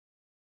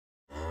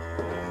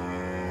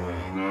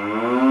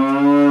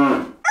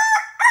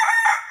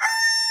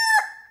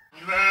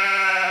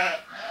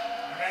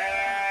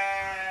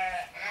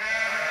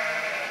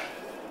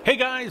Hey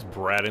guys,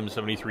 Brad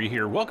M73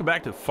 here. Welcome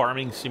back to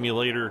Farming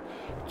Simulator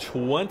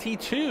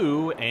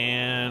 22,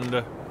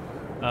 and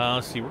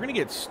let's see, we're gonna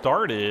get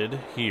started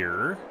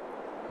here,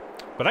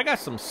 but I got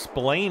some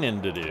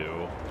splaining to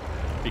do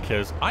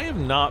because I have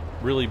not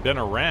really been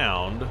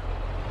around.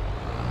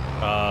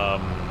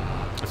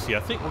 Let's see, I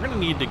think we're gonna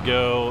need to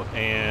go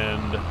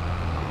and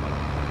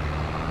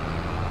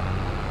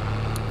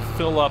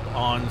fill up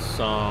on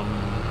some,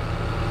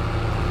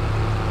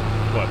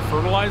 what,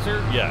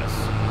 fertilizer? Yes.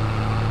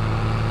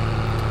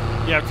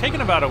 Yeah, I've taken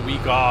about a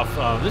week off.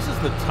 This is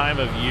the time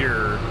of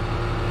year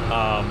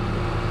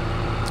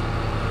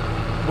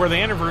where the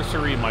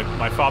anniversary of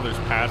my father's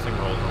passing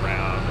rolls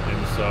around,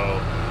 and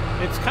so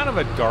it's kind of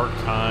a dark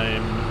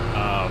time.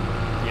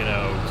 You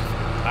know,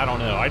 I don't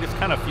know. I just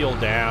kind of feel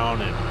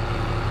down, and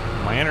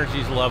my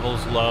energy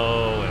level's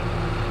low, and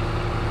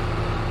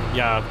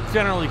yeah,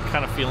 generally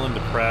kind of feeling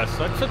depressed.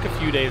 So I took a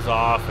few days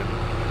off, and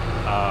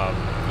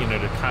you know,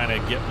 to kind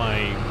of get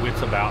my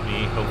wits about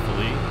me,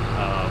 hopefully.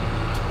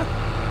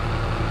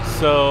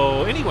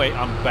 So anyway,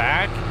 I'm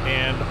back,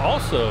 and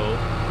also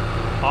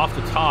off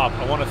the top,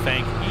 I want to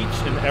thank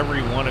each and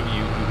every one of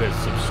you who has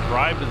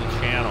subscribed to the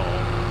channel,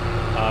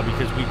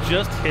 because we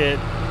just hit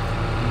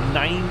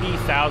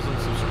 90,000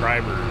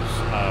 subscribers,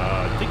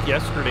 I think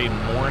yesterday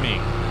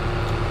morning.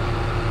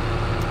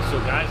 So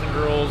guys and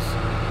girls,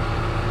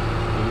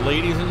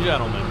 ladies and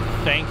gentlemen,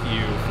 thank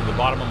you from the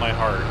bottom of my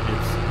heart.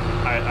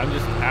 I'm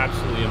just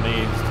absolutely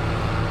amazed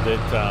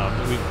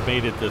that we've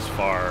made it this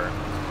far.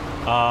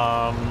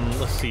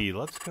 Let's see,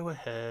 let's go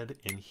ahead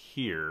in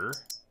here,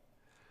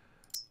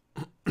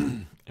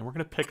 and we're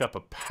gonna pick up a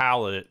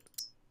pallet.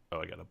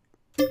 Oh,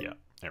 yeah,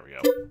 there we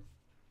go.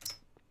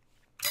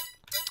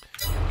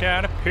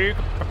 Gotta pick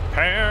up a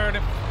pallet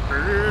of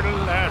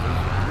fertilizer.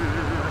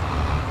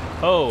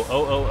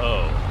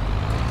 Oh.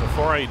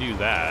 Before I do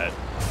that,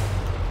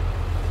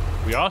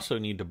 we also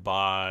need to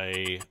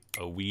buy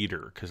a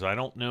weeder, because I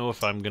don't know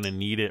if I'm going to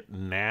need it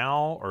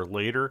now or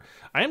later.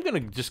 I am going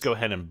to just go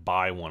ahead and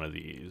buy one of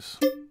these,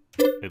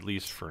 at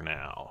least for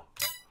now.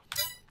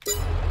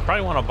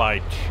 Probably want to buy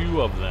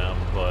 2 of them,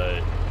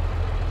 but...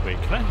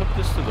 Wait, can I hook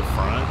this to the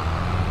front?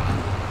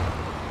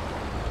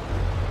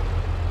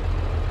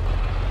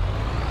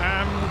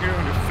 I'm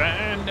going to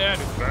find out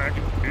if I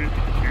can hook it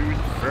to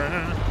the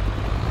front.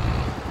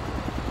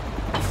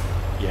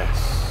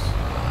 Yes.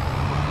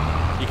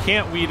 You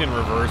can't weed in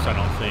reverse, I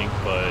don't think,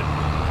 but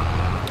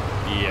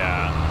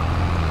yeah.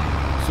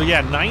 So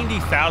yeah,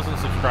 90,000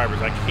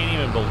 subscribers. I can't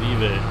even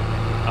believe it.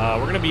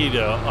 We're going to be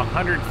to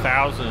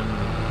 100,000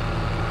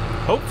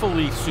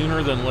 hopefully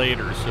sooner than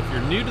later. So if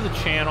you're new to the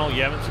channel,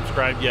 you haven't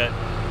subscribed yet,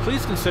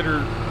 please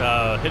consider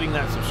hitting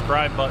that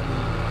subscribe button,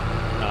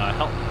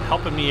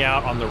 helping me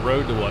out on the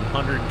road to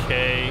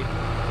 100K.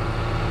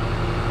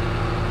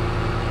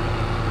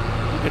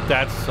 Look at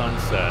that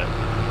sunset.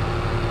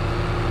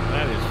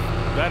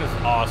 That is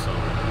awesome.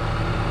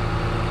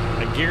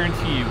 I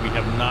guarantee you we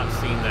have not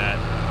seen that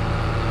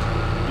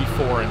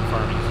before in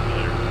Farming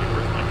Simulator. Okay,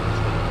 where's my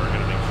controller? We're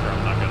going to make sure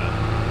I'm not going to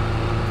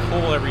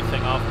pull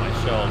everything off my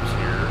shelves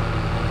here.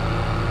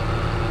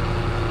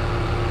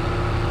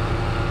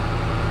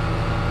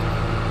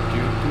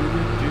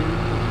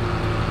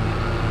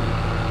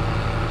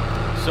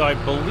 So I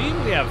believe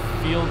we have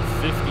field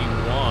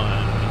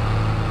 51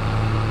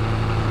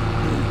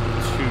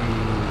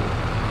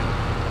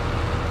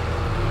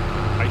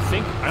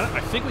 I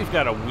think we've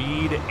got a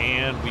weed,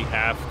 and we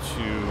have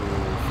to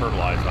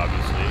fertilize,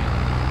 obviously.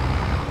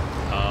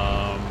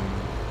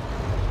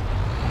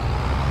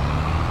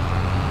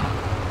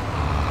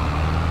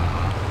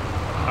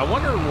 I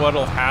wonder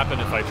what'll happen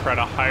if I try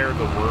to hire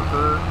the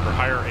worker, or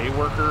hire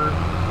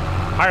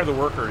the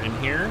worker in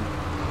here.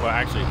 Well,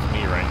 actually, it's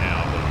me right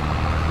now, but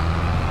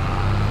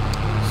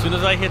as soon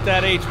as I hit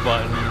that H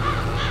button,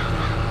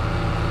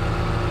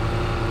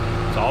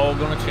 it's all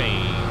gonna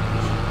change.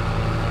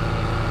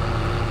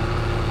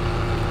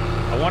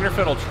 I wonder if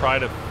it'll try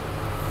to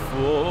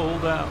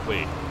fold out.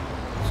 Wait,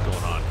 what's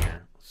going on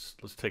here?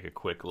 Let's take a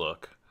quick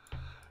look.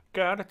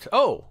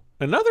 Oh,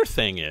 another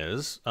thing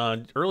is,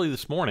 early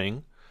this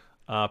morning,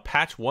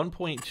 patch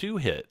 1.2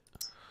 hit.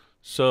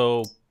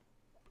 So,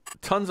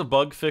 tons of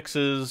bug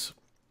fixes.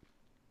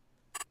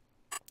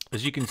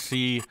 As you can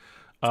see,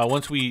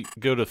 once we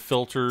go to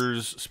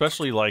filters,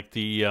 especially like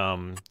the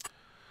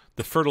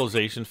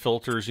fertilization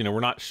filters, you know,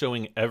 we're not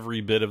showing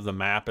every bit of the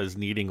map as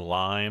needing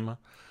lime.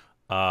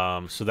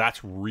 So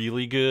that's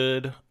really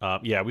good.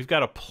 Yeah, we've got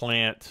to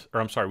plant,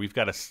 or I'm sorry, we've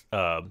got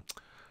to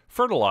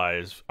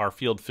fertilize our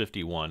field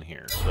 51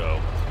 here.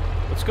 So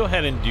let's go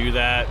ahead and do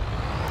that.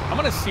 I'm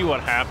going to see what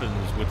happens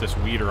with this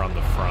weeder on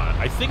the front.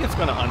 I think it's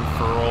going to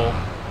unfurl,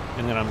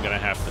 and then I'm going to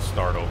have to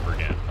start over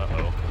again.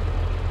 Uh-oh.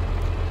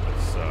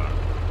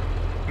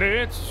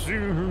 Let's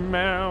zoom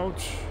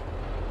out.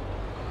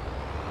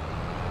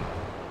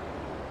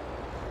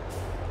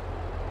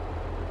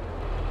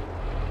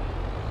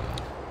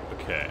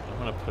 Okay, I'm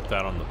gonna put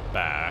that on the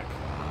back.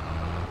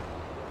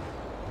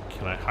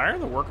 Can I hire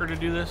the worker to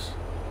do this?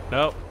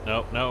 Nope,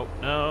 nope, nope,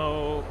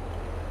 no.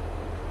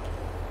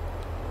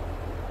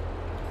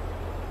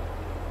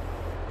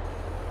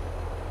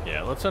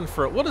 Yeah, let's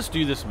unfurl. We'll just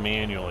do this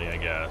manually, I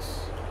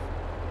guess.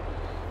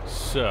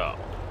 So.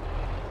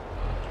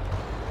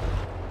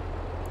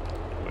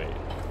 Wait.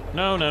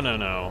 No, no, no,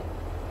 no.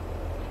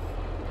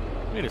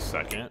 Wait a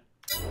second.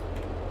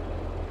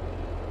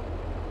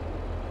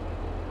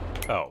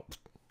 Oh.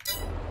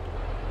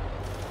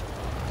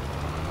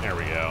 There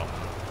we go.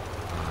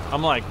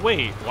 I'm like,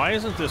 wait, why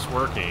isn't this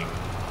working?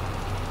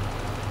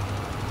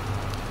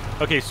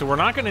 Okay, so we're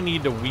not going to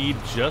need to weed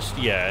just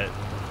yet.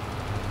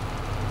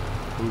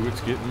 Ooh,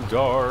 it's getting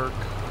dark.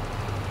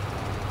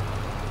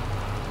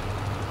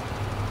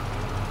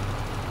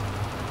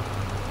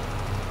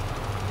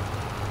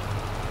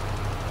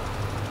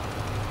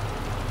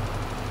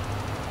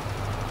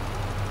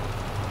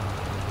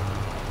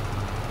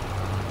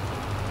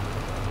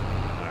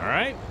 All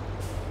right.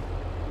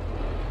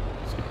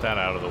 Let's get that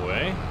out of the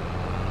way.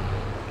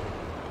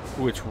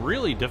 Ooh, it's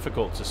really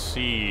difficult to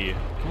see.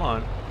 Come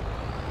on.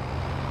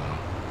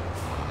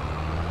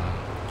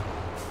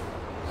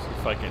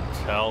 If I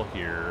can tell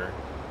here.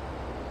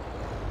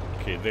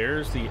 Okay,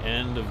 there's the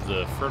end of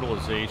the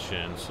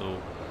fertilization,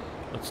 so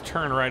let's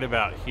turn right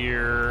about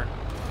here.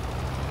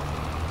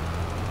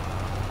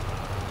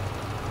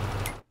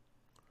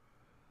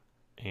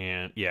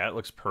 And yeah, it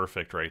looks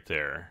perfect right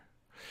there.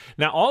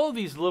 Now all of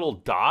these little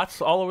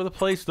dots all over the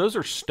place, those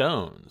are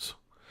stones.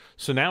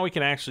 So now we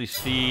can actually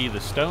see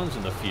the stones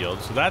in the field,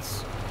 so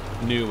that's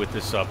new with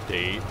this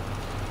update.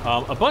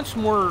 A bunch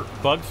more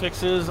bug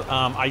fixes.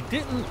 I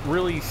didn't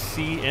really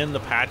see in the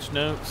patch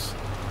notes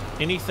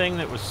anything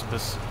that was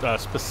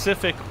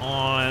specific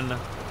on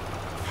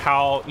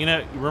how, you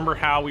know, remember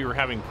how we were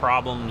having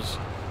problems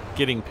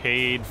getting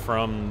paid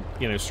from,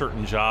 you know,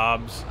 certain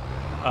jobs?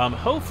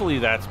 Hopefully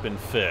that's been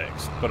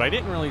fixed, but I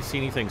didn't really see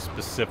anything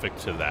specific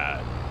to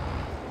that.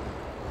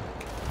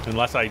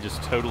 Unless I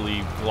just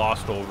totally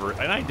glossed over,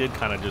 and I did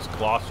kind of just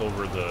gloss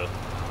over the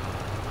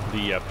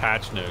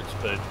patch notes,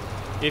 but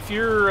if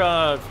you're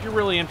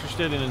really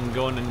interested in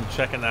going and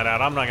checking that out,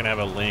 I'm not going to have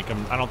a link.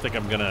 I don't think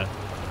I'm going to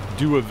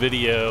do a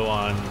video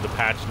on the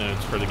patch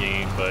notes for the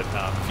game, but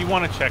if you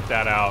want to check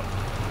that out,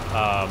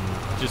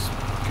 just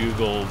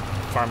Google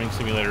Farming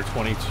Simulator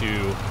 22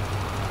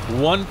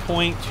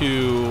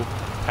 1.2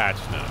 patch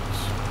notes.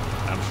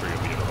 I'm sure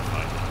you'll be able to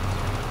find it.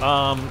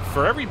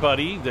 For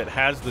everybody that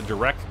has the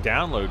direct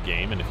download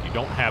game, and if you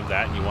don't have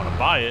that and you want to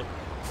buy it,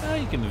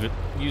 you can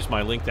use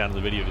my link down in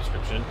the video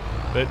description.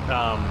 But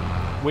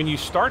when you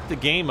start the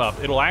game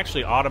up, it'll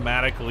actually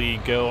automatically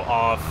go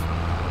off,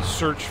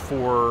 search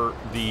for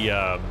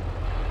the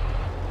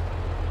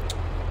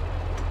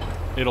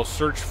it'll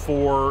search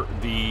for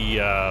the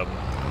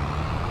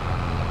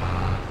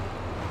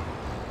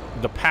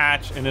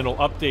patch, and it'll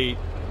update,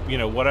 you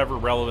know, whatever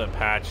relevant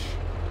patch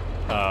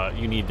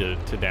you need to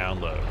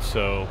download.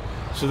 So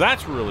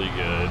that's really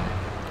good.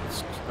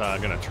 It's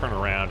gonna turn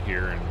around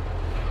here and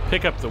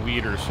pick up the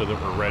weeder so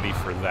that we're ready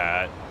for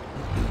that.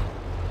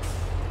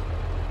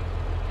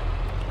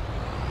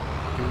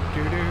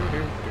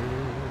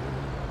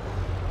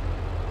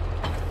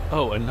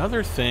 Oh,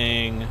 another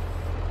thing.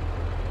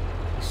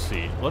 Let's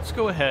see. Let's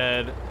go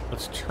ahead.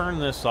 Let's turn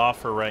this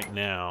off for right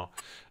now.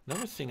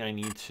 Another thing I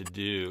need to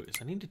do is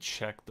I need to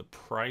check the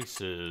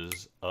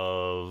prices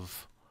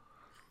of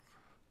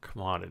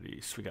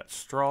commodities. We got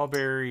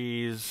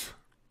strawberries.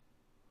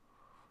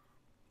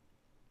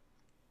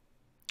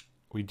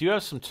 We do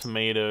have some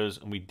tomatoes,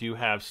 and we do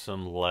have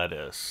some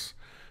lettuce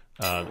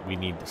that we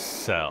need to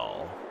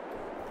sell.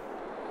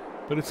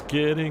 But it's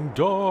getting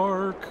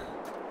dark.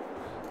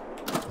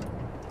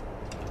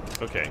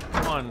 Okay,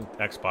 come on,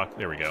 Xbox.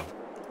 There we go.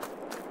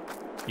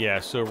 Yeah,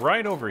 so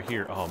right over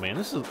here. Oh man,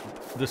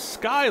 the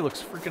sky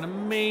looks freaking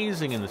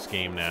amazing in this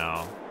game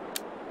now.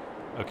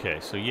 Okay,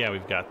 so yeah,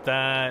 we've got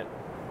that.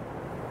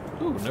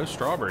 Ooh, no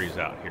strawberries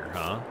out here,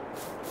 huh?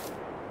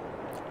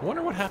 I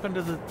wonder what happened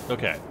to the...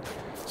 Okay,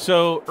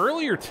 so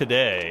earlier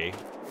today,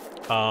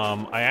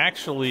 I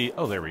actually...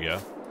 Oh, there we go.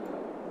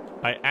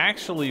 I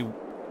actually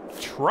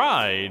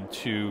tried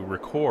to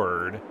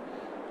record,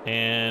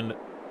 and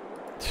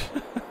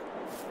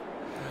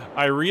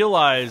I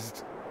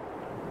realized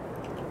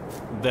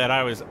that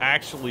I was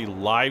actually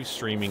live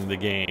streaming the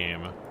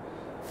game.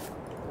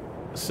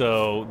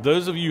 So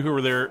those of you who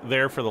were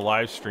there for the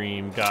live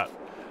stream got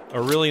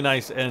a really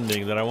nice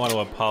ending that I want to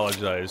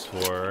apologize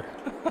for.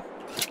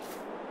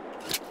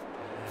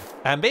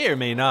 I may or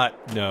may not.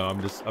 No,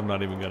 I'm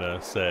not even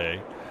gonna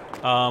say.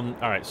 All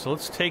right, so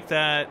let's take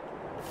that.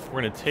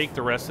 We're gonna take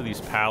the rest of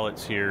these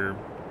pallets here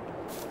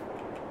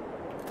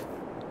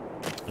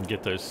and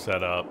get those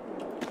set up,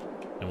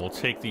 and we'll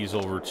take these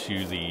over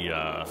to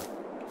the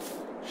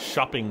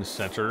shopping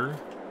center.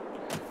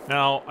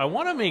 Now, I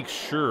want to make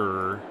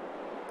sure...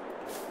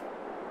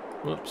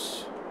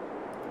 Whoops.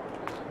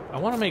 I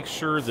want to make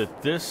sure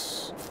that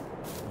this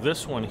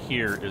one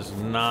here is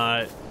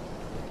not...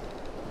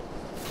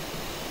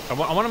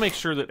 I want to make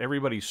sure that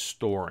everybody's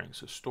storing.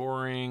 So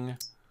storing.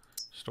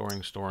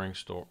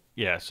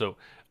 Yeah, so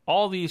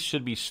all these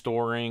should be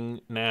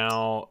storing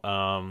now.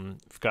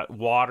 We've got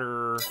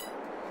water,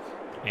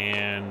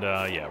 and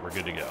yeah, we're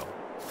good to go.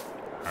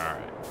 All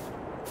right.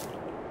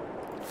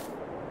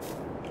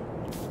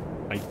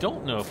 I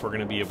don't know if we're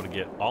going to be able to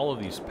get all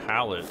of these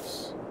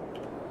pallets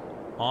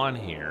on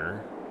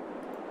here.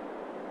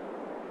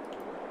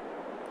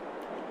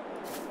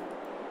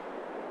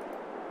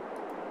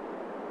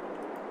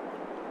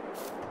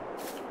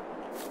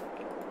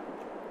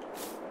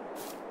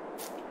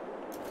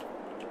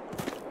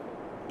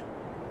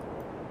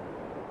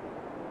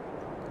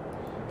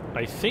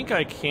 I think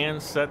I can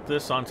set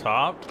this on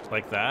top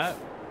like that.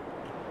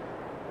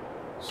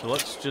 So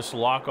let's just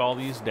lock all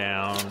these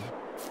down.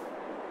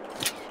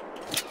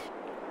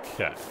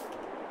 Okay.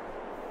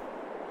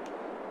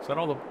 Is that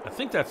all the... I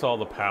think that's all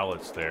the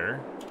pallets there.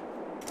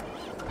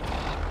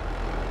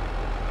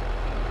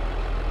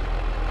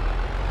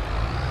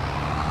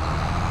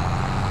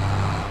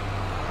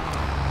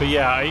 But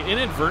yeah, I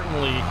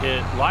inadvertently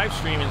hit live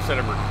stream instead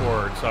of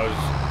record. So I was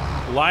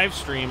live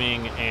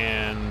streaming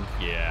and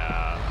yeah.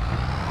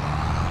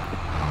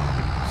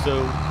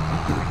 So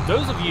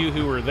those of you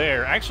who were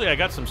there, actually I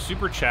got some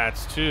super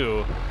chats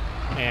too.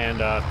 And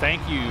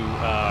thank you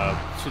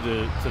to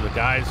the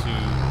guys who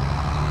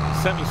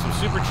sent me some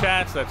super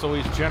chats. That's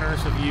always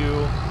generous of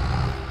you.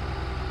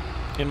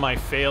 In my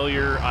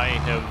failure,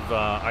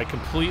 I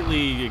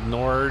completely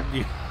ignored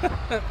you.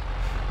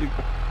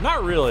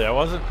 Not really. I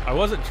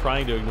wasn't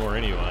trying to ignore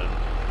anyone.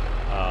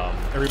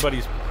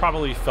 Everybody's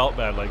probably felt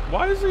bad. Like,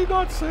 why is he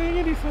not saying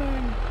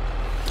anything?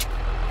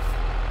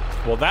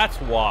 Well, that's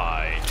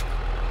why.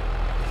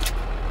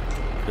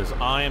 Because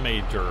I am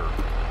a derp.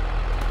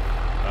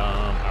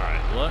 All right,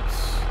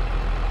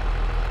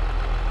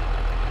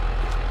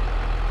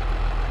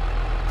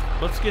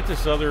 let's get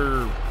this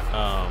other.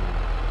 Oh,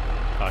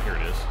 here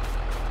it is.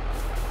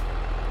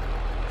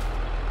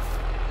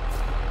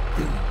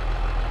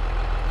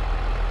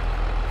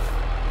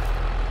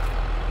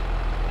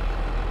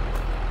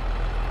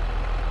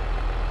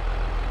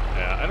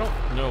 Yeah, I don't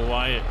know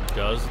why it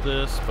does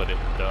this, but it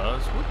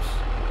does. Whoops.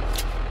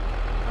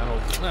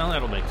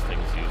 That'll make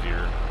things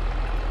easier.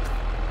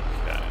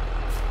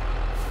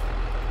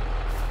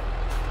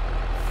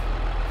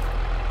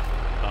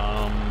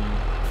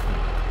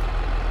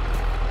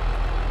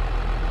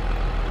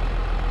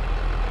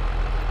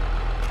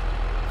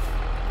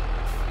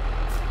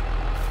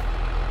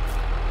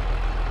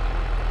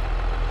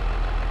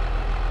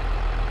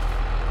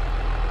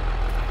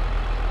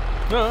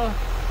 Okay.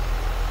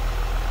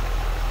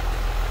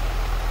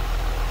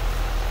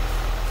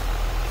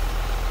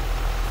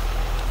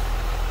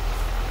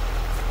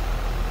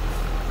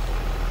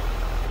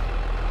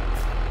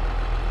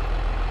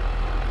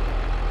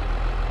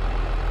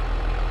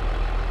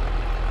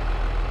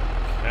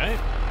 Okay.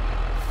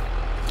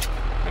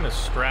 I'm gonna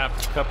strap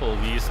a couple of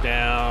these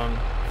down,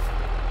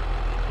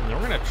 and then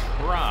we're gonna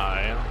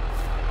try.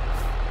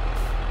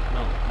 I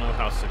don't know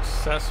how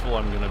successful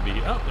I'm gonna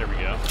be. Oh, there we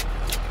go.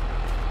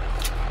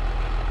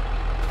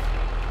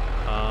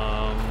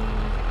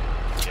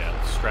 Yeah,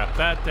 let's strap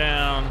that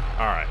down.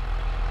 All right.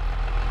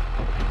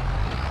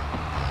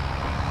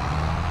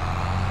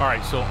 All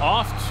right, so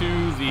off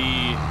to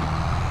the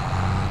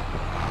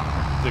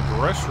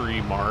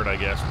grocery mart, I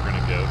guess we're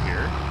gonna go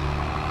here.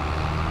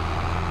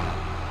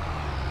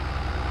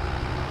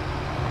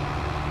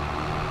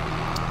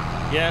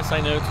 Yes,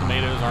 I know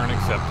tomatoes aren't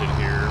accepted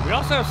here. We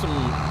also have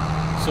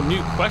some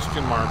new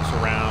question marks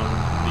around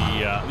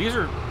the. These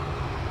are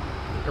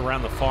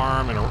around the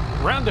farm and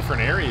around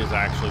different areas.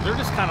 Actually, they're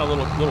just kind of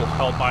little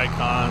help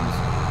icons.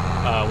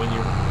 When you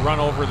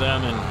run over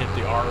them and hit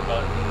the R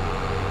button,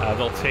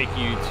 they'll take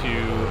you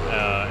to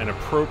an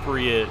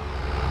appropriate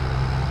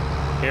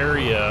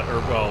area, or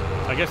well,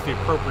 I guess the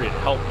appropriate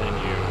help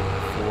menu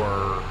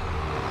for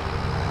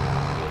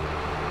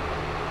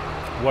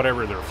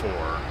whatever they're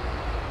for.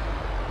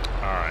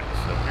 All right,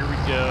 so here we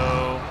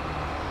go.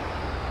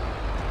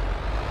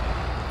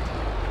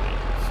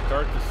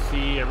 Start to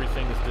see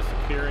everything is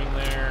disappearing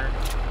there.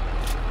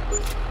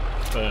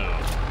 Boom.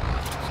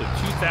 So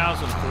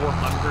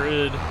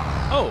 2,400.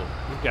 Oh,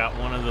 we've got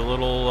one of the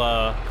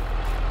little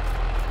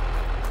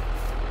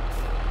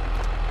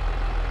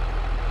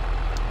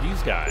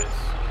these guys.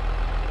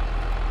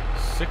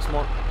 6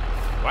 more.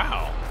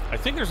 Wow. I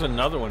think there's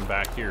another one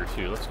back here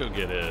too. Let's go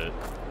get it.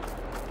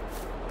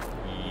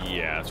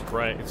 Yeah, it's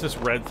right. It's this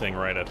red thing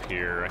right up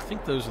here. I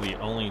think those are the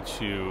only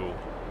 2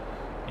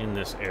 in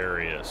this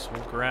area. So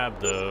we'll grab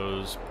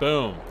those.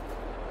 Boom.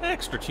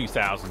 Extra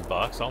 2,000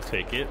 bucks. I'll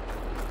take it.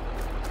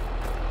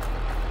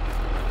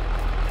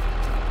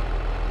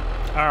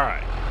 All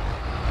right.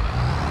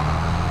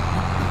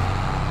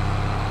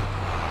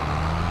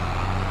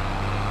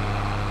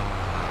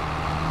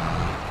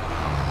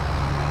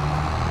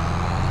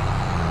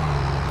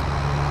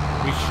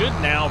 We should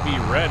now be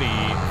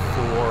ready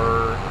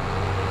for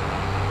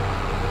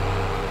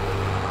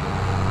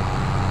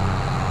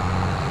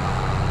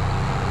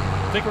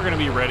think we're going to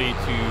be ready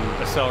to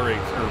accelerate,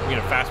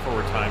 or fast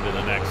forward time to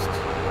the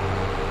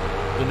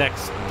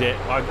next day.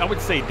 I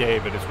would say day,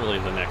 but it's really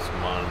the next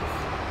month.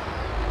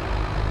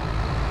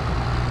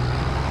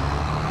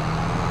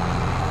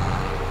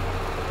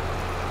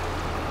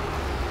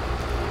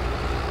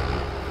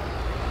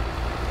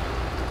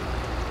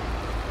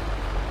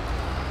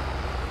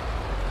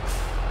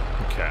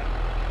 Okay.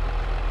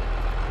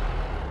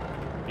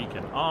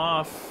 Beacon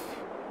off.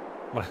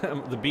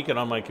 The beacon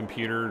on my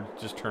computer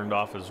just turned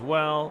off as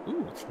well.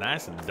 Ooh, it's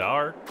nice and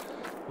dark.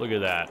 Look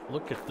at that.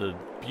 Look at the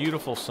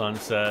beautiful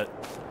sunset.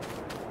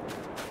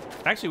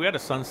 Actually, we had a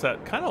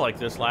sunset kind of like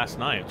this last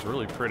night. It's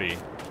really pretty.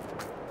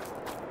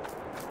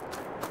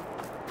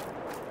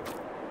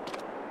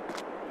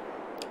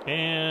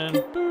 And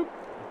boop.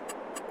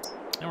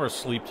 And we're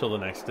asleep till the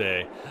next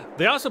day.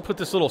 They also put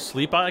this little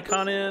sleep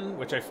icon in,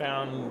 which I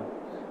found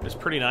is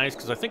pretty nice,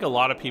 because I think a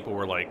lot of people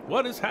were like,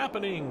 what is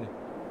happening?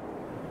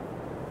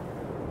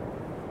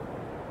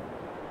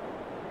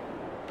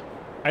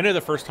 I know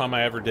the first time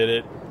I ever did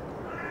it,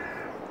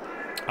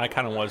 I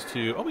kind of was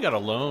too. Oh, we got a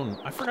loan.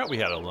 I forgot we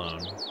had a loan.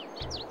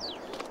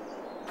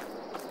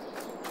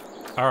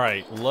 All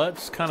right,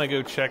 let's kind of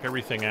go check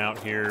everything out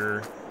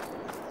here.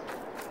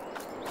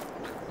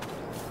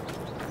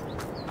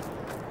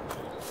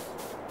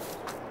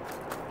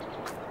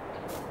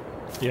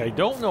 Yeah, I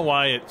don't know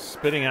why it's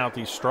spitting out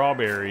these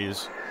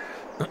strawberries.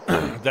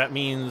 That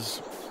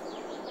means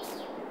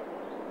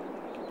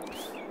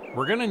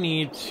we're going to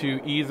need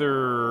to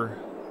either...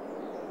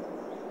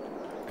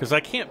 Because I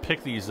can't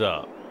pick these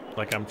up.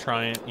 Like I'm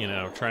trying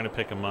to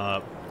pick them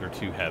up. They're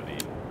too heavy.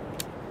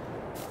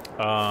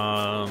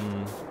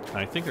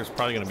 I think there's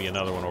probably going to be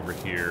another one over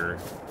here.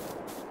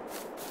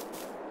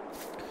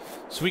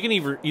 So we can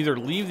either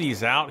leave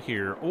these out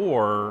here,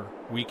 or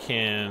we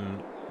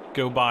can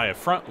go buy a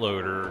front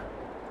loader,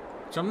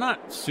 which I'm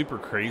not super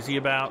crazy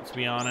about, to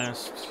be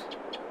honest.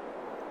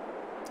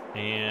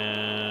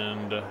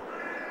 And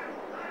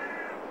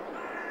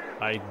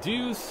I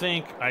do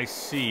think I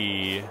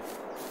see...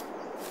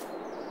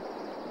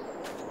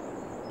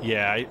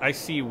 Yeah, I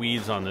see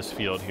weeds on this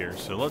field here,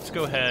 so let's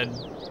go ahead.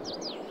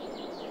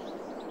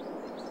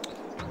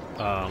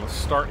 Let's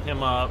start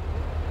him up.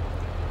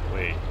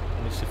 Wait,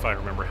 let me see if I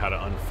remember how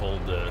to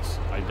unfold this.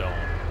 I don't.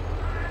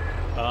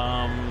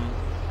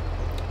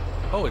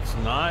 Oh, it's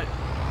not.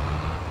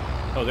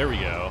 Oh, there we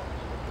go.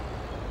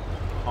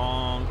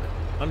 Honk.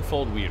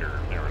 Unfold weeder.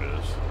 There it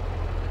is.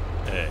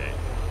 Hey.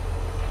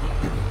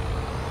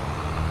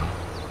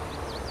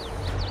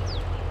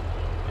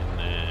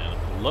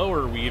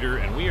 Lower weeder,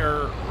 and we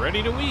are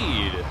ready to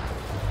weed.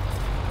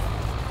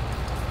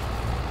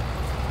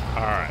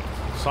 Alright,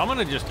 so I'm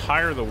gonna just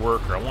hire the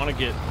worker. I want to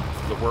get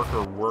the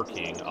worker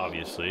working,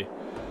 obviously.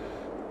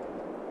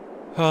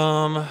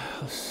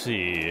 Let's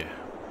see.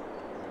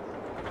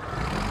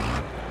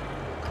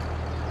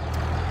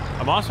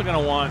 I'm also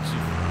gonna want to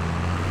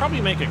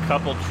probably make a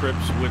couple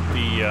trips with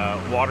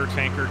the water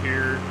tanker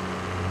here.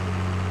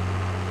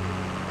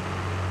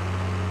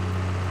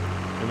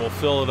 And we'll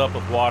fill it up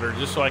with water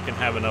just so I can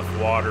have enough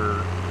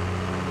water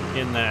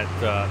in that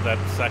that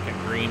second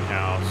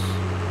greenhouse.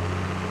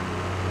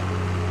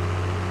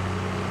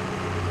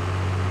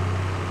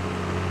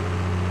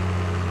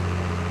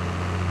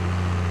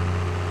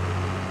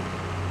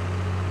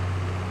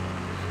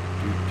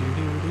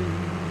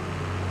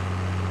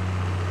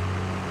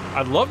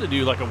 I'd love to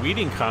do like a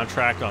weeding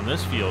contract on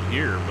this field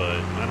here, but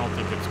I don't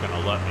think it's going to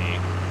let me.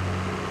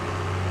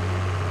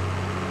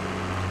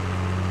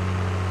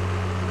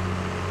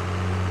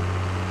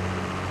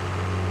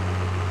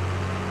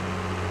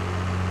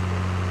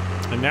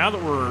 And now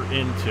that we're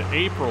into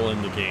April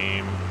in the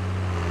game,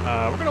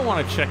 we're going to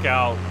want to check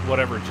out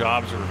whatever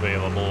jobs are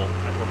available.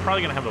 We're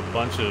probably going to have a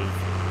bunch of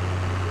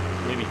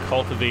maybe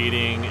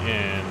cultivating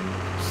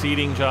and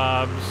seeding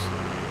jobs.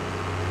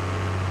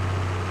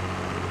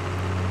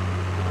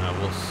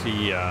 We'll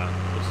see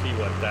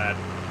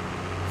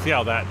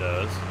how that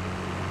does.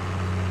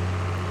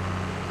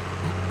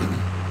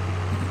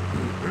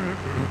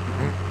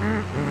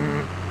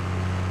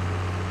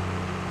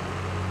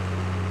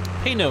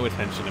 Pay no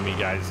attention to me,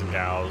 guys and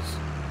gals.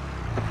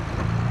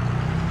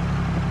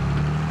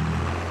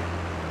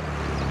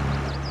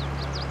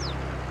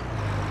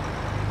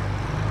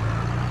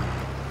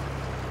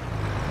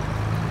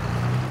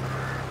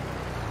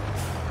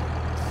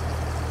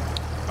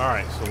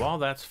 Alright, so while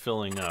that's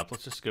filling up,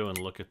 let's just go and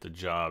look at the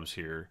jobs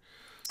here.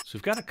 So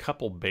we've got a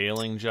couple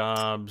baling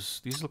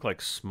jobs. These look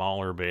like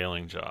smaller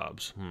baling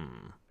jobs.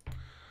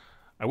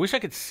 I wish I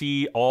could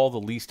see all the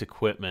leased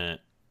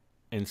equipment.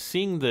 And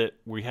seeing that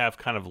we have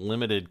kind of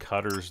limited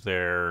cutters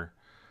there,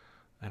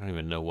 I don't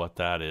even know what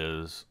that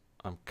is.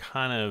 I'm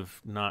kind of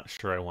not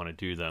sure I want to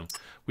do them.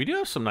 We do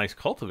have some nice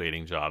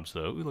cultivating jobs,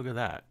 though. Ooh, look at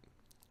that.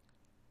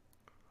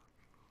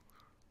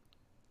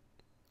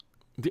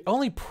 The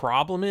only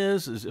problem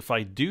is if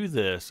I do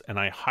this and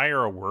I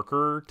hire a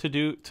worker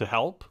to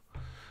help,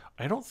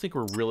 I don't think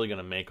we're really going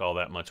to make all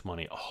that much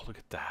money. Oh, look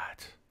at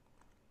that.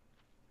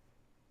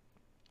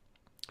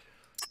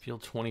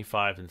 Field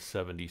 25 and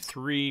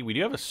 73. We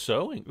do have a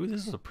sowing. Ooh,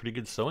 this is a pretty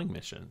good sowing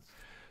mission.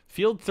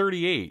 Field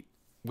 38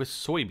 with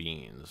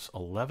soybeans.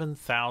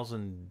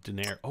 11,000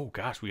 dinar. Oh,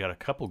 gosh, we got a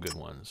couple good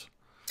ones.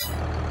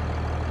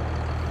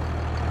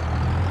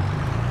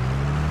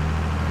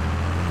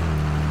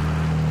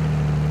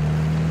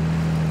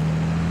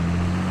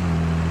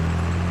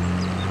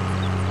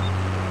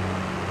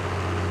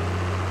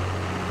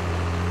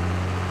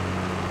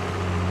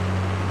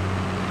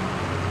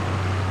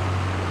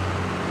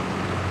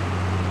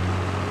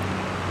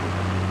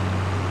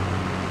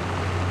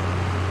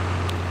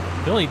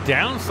 The only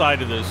downside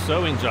to those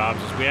sowing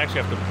jobs is we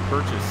actually have to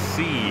purchase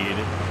seed.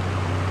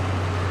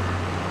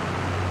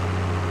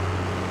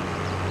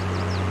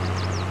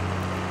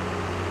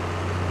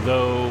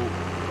 Though,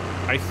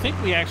 I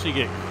think we actually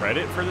get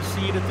credit for the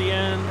seed at the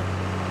end.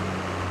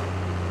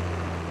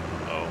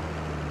 Oh.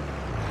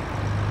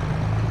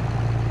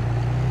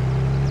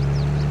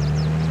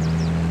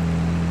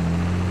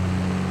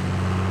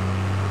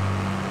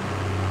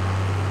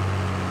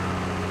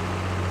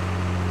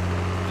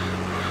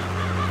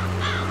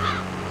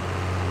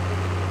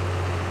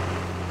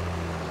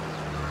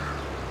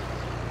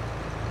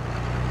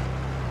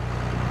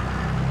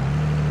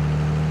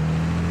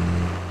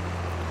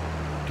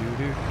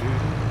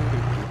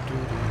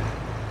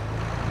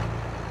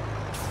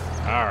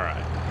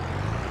 Alright.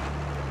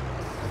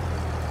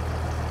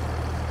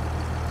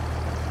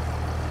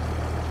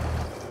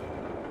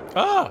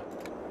 Ah!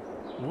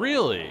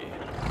 Really?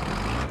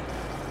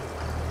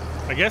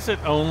 I guess it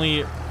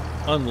only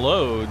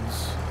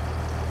unloads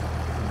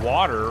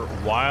water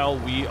while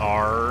we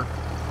are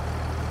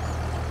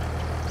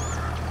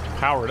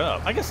powered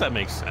up. I guess that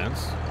makes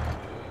sense.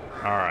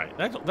 Alright,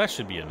 that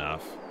should be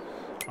enough.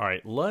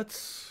 Alright,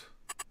 let's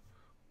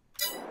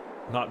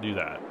not do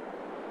that.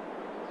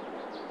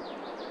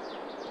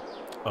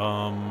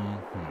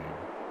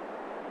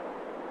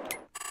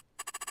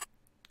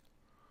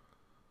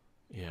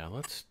 Yeah,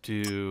 let's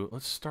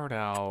start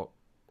out.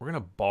 We're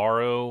gonna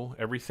borrow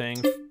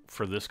everything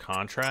for this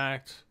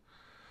contract.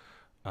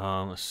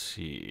 Let's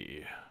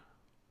see.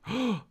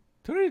 Oh,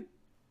 phew.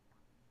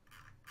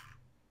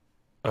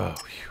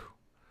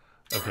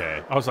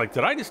 Okay. I was like,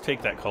 did I just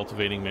take that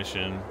cultivating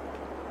mission?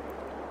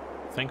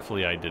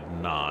 Thankfully, I did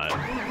not.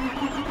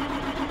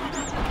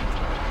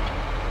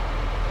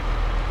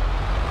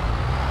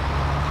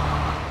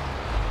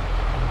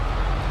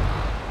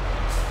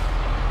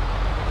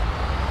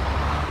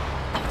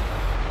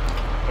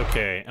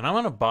 Okay, and I'm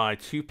going to buy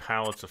 2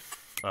 pallets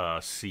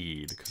of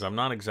seed, because I'm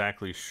not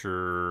exactly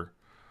sure.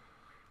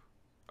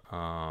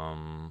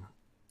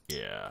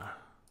 Yeah.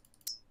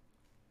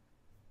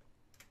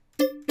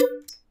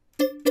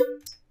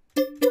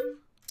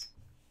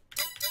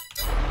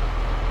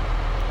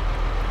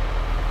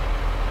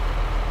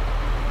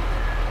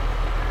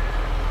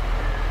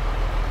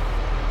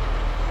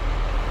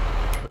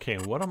 Okay,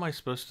 what am I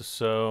supposed to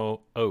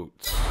sow?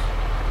 Oats.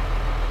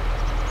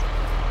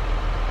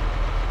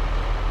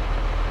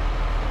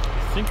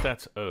 I think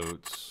that's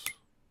oats.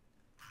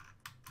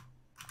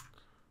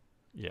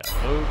 Yeah,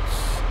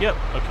 oats. Yep,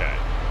 okay.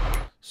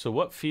 So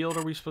what field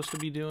are we supposed to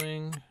be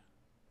doing?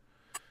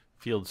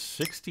 Field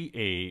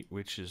 68,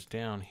 which is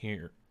down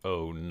here.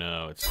 Oh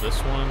no, it's this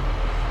one.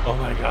 Oh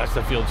my gosh,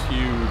 that field's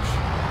huge.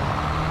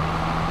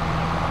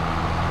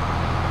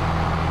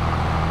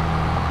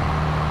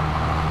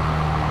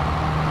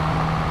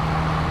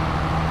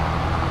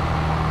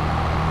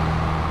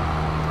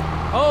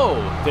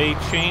 Oh, they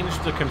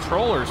changed the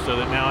controller so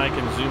that now I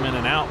can zoom in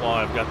and out while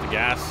I've got the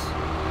gas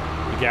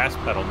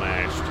pedal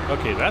mashed.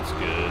 Okay, that's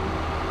good.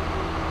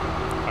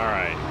 All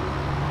right.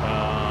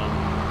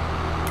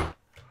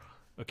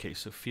 Okay,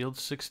 so field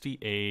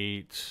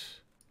 68.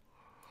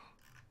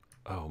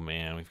 Oh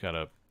man,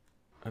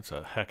 that's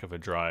a heck of a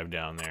drive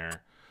down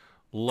there.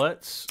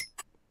 Let's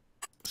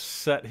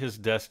set his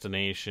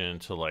destination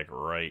to like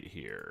right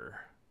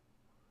here.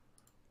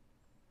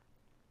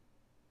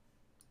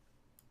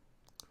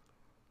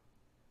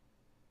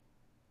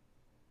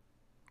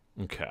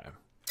 Okay.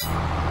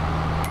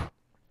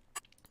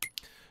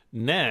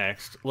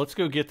 Next, let's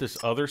go get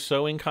this other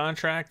sewing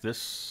contract.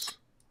 This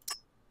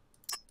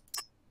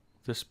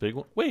big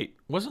one. Wait,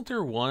 wasn't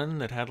there one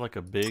that had like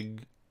a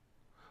big...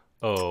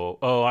 Oh,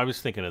 I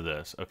was thinking of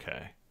this.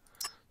 Okay.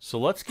 So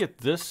let's get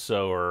this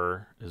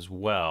sower as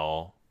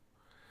well.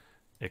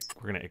 We're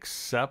going to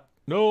accept...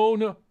 No,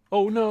 no.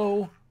 Oh,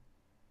 no.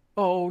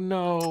 Oh,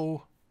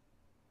 no.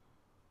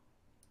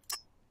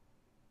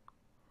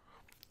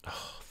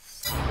 Oh,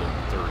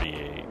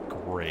 38.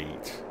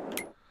 Great.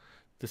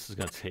 This is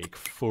going to take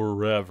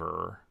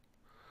forever.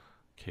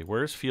 Okay,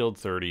 where's field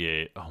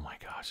 38? Oh my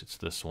gosh, it's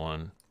this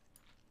one.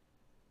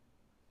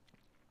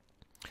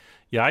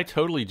 Yeah, I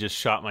totally just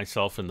shot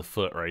myself in the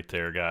foot right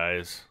there,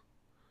 guys.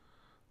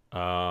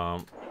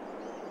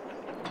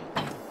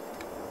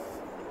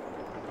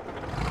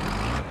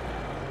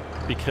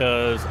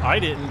 Because I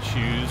didn't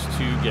choose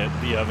to get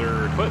the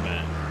other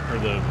equipment, or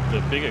the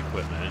big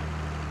equipment.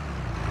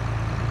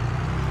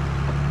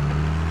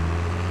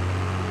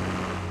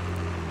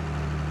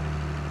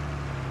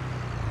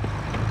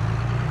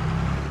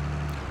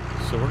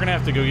 going to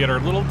have to go get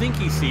our little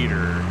dinky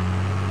seeder.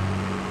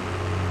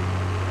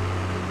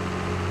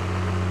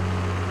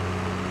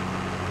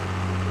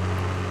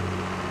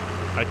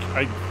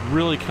 I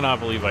really cannot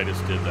believe I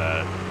just did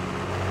that.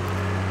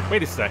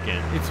 Wait a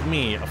second. It's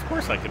me. Of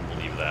course I can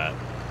believe that.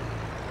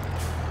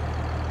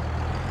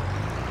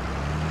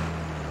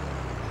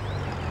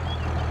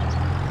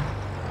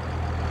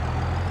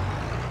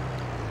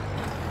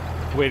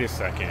 Wait a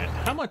second.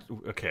 How much?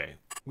 Okay.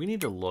 We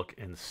need to look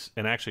and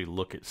actually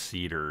look at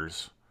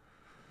seeders.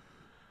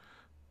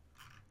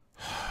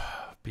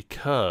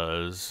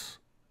 Because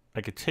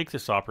I could take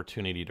this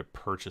opportunity to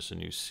purchase a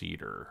new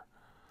seeder.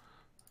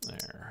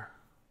 There.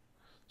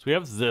 So we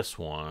have this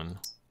one.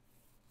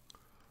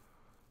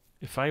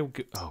 If I...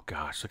 Oh,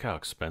 gosh. Look how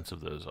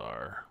expensive those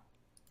are.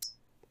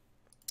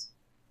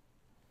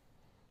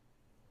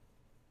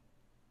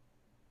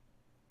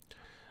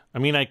 I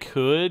mean, I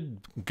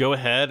could go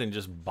ahead and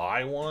just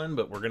buy one,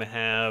 but we're going to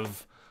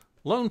have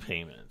loan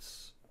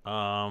payments.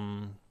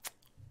 What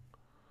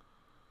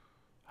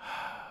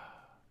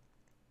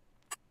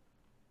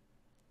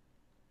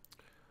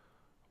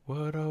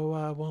do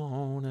I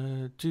want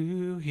to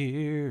do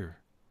here?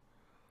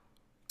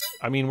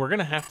 I mean, we're going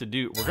to have to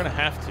do... We're going to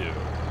have to.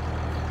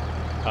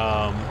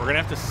 We're going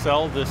to have to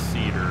sell this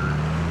seeder.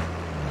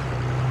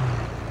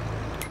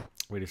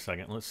 Wait a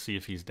second. Let's see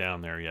if he's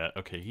down there yet.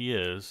 Okay, he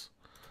is.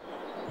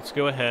 Let's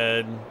go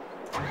ahead. Ooh,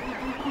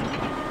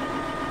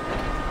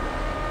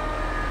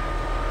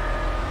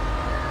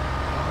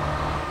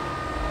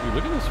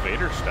 look at this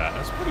Vader stat.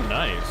 That's pretty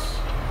nice.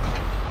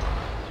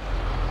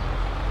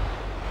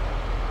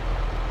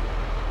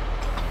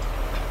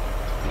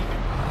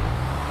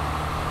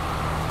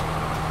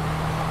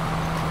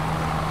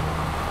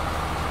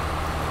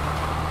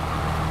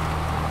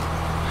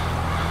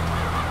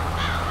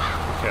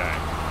 Okay.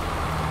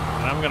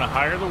 And I'm going to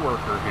hire the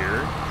worker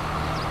here.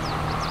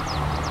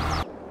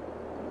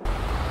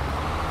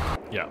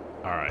 Yeah,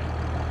 all right.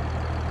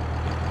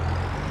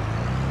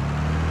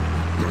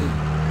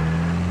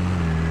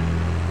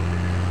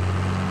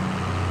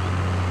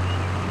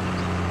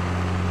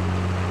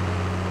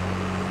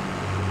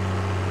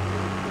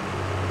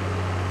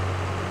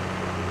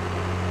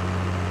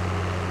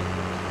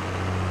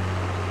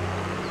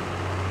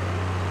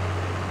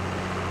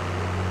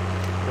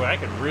 Boy, I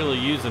could really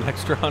use an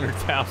extra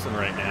 100,000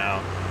 right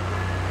now.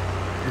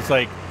 It's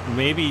like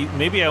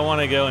maybe I want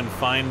to go and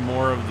find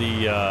more of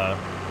the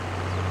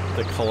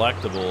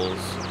collectibles,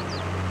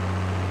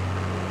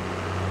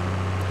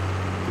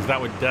 because that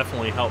would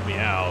definitely help me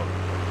out,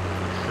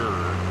 for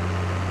sure.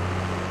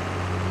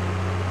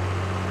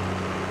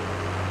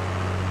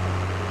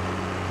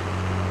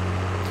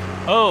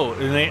 Oh,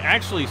 and they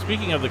actually,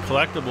 speaking of the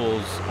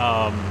collectibles,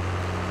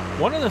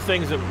 one of the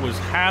things that was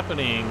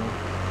happening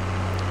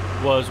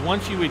was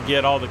once you would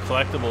get all the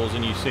collectibles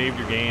and you saved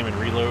your game and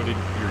reloaded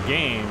your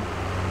game,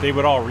 they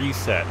would all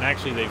reset. And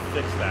actually, they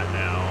fixed that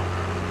now.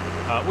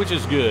 Which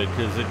is good,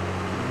 because it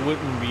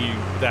wouldn't be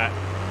that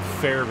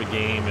fair of a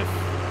game if,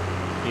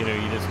 you know,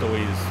 you just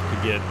always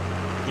could get,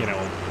 you know,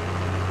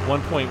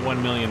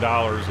 $1.1 million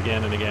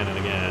again and again and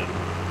again.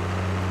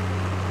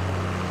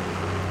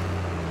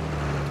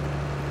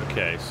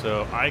 Okay,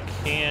 so I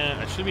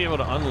should be able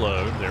to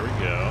unload. There we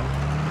go.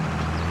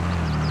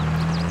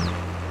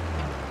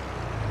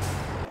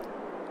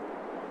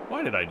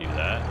 Why did I do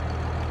that?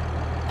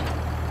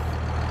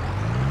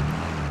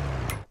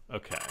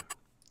 Okay.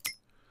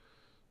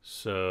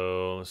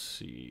 So, let's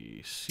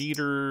see,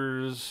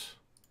 seeders,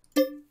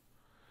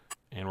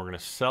 and we're going to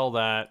sell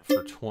that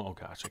for oh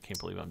gosh, I can't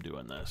believe I'm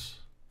doing this.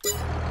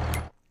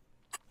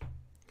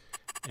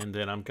 And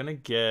then I'm going to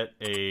get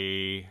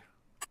a,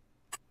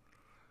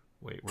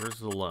 wait, where's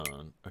the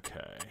loan?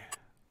 Okay.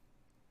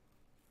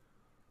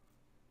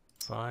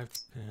 5,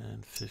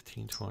 10,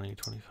 15, 20,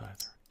 25, 30,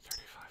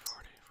 35,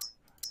 40.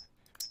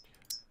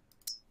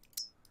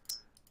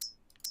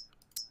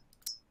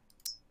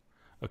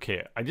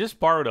 Okay, I just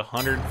borrowed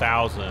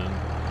 100,000,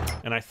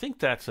 and I think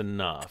that's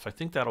enough. I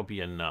think that'll be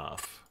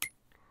enough.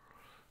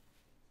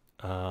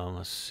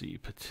 Let's see,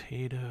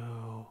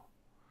 potato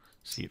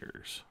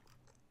seeders.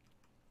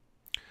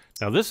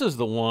 Now this is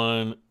the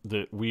one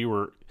that we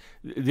were.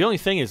 The only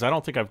thing is, I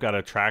don't think I've got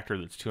a tractor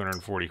that's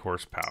 240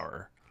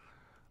 horsepower.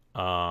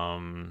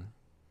 So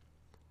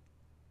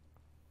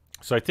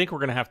I think we're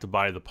gonna have to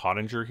buy the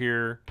Pottinger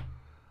here.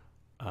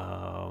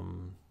 Yeah.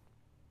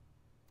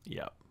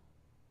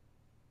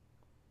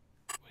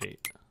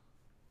 Wait.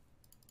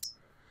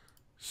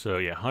 So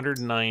yeah,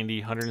 190,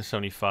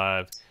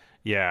 175.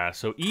 Yeah,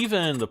 so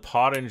even the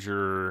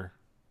Pottinger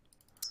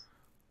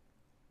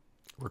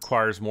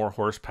requires more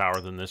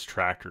horsepower than this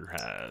tractor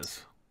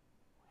has.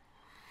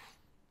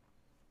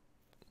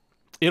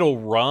 It'll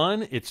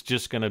run, it's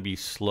just going to be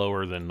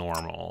slower than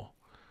normal.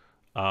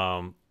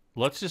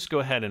 Let's just go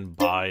ahead and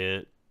buy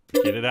it,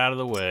 get it out of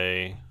the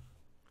way.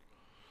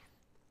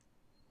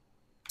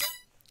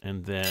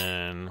 And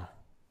then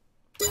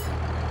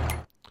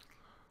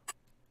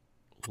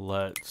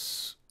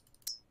let's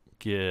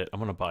get, I'm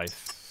going to buy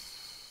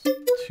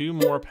 2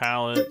 more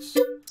pallets.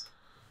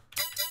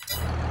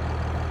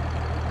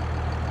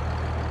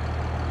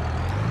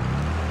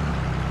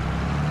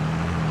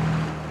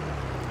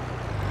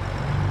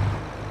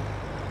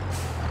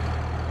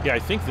 Yeah, I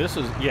think this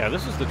is, yeah,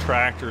 this is the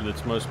tractor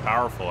that's most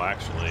powerful,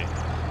 actually.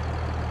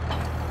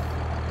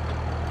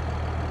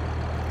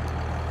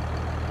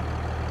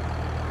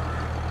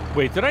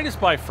 Wait, did I just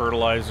buy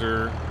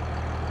fertilizer?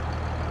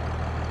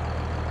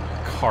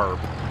 Carp.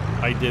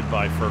 I did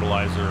buy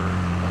fertilizer.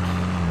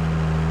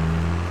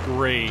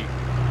 Great.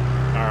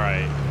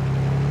 Alright.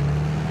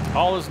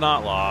 All is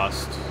not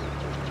lost.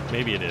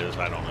 Maybe it is,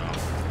 I don't know.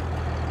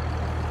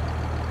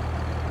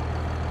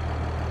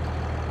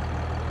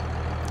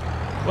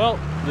 Well,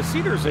 the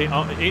seeder's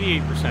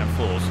 88%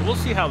 full, so we'll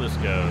see how this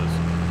goes.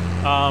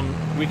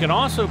 We can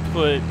also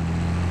put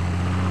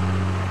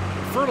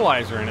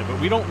fertilizer in it,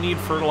 but we don't need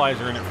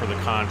fertilizer in it for the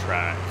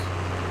contract.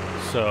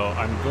 So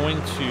I'm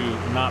going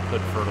to not put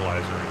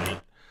fertilizer in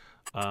it.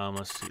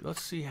 Let's see.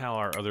 Let's see how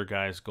our other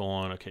guy's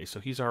going. Okay, so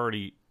he's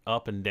already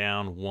up and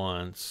down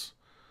once.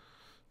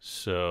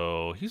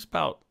 So he's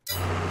about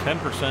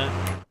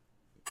 10%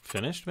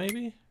 finished,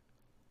 maybe?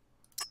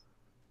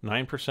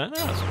 9%?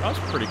 Oh, that's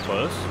pretty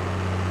close.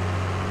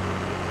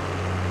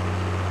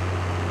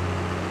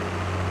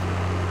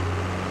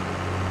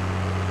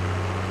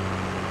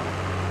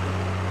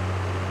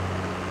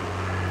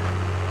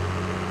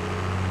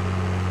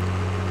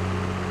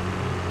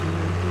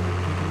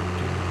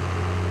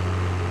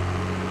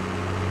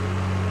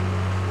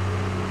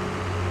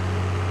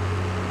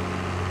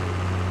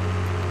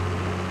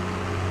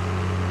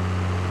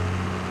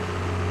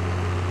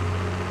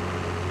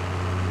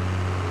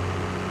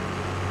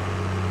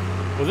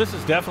 Well, this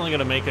is definitely going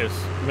to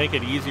make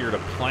it easier to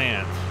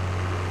plant,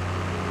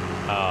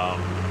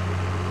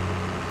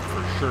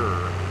 for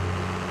sure.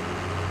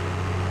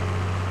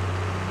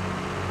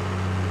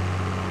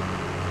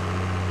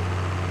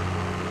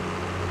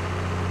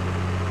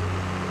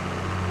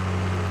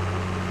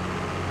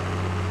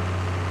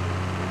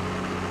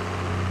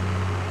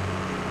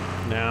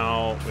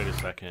 Now, wait a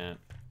second.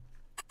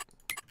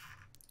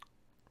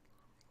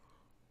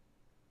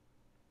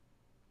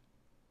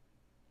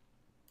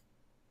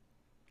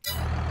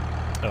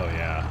 Oh,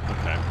 yeah.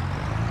 Okay.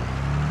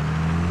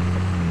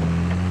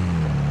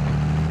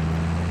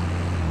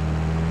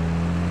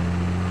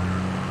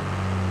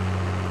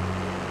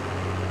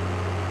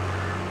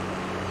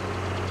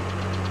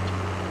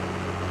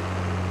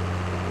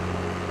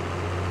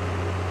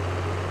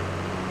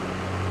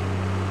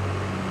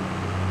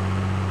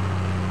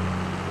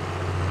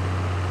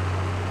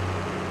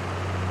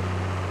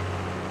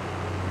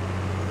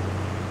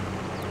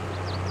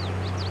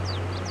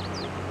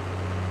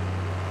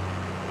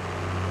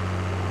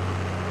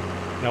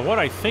 Now, what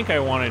I think I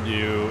want to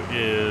do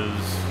is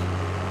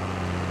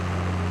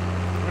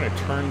I'm going to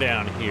turn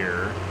down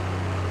here.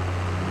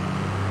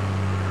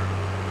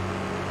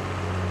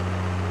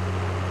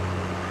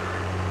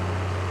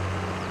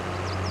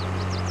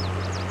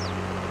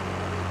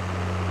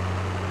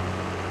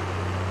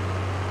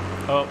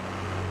 Oh,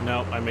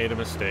 no, I made a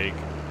mistake.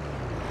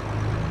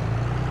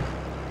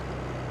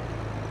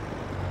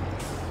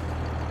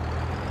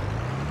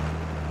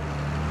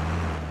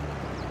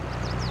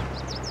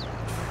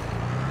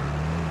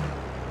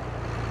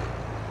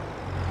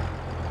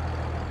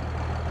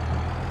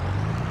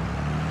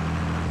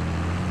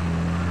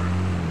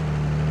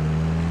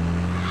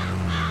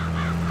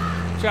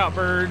 Watch out,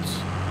 birds.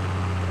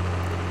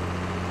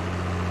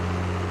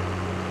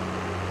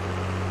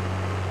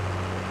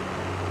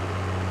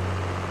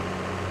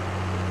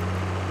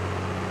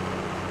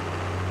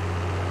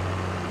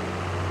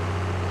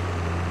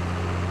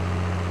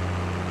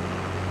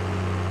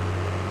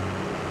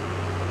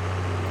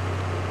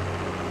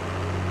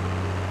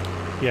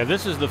 Yeah,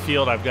 this is the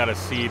field I've got a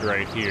seed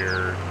right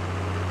here.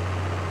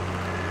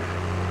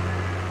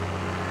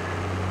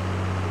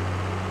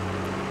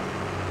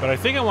 But I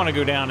think I want to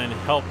go down and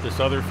help this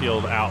other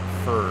field out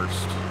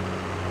first.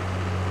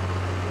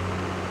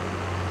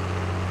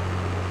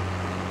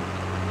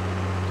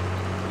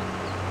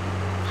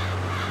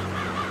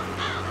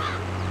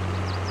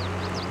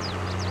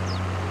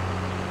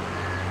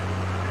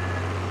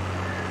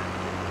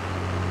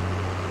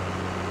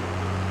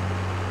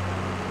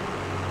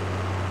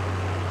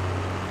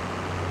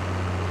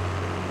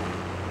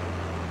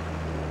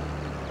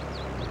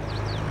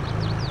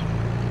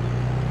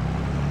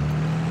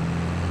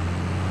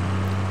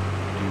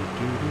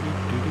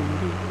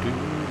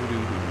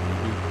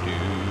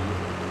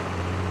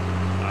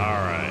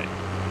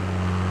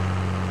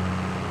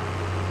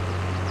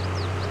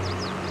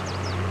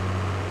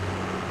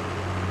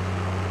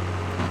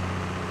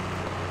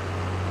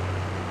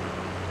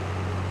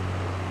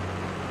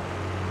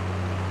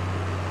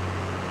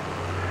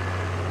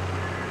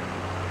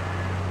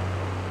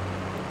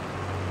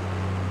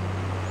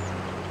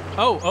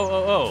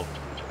 Oh.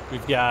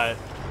 We've got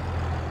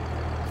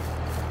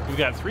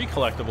 3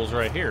 collectibles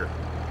right here.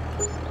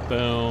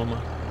 Boom.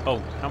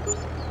 Oh,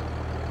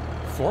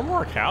 4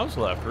 more cows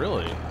left,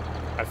 really?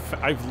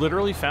 I've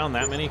literally found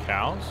that many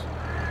cows.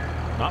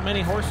 Not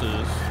many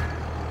horses,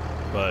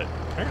 but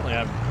apparently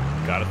I've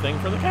got a thing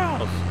for the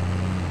cows.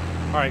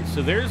 All right,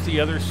 so there's the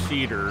other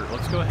seeder.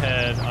 Let's go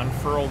ahead,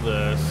 unfurl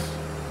this.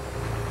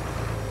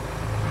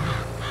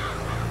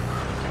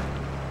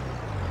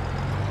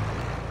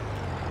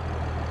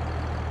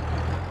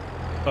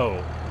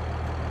 Oh.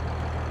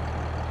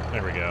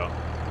 There we go.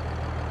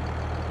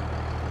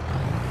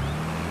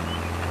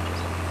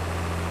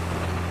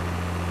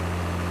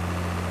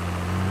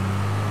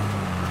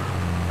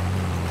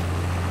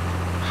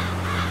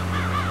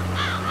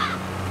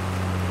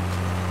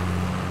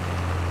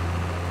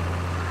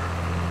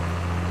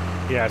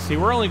 Yeah, see,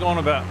 we're only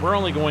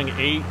going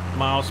 8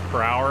 miles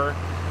per hour.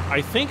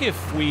 I think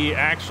if we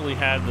actually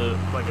had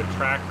like a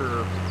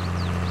tractor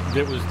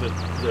that was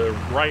the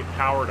right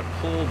power to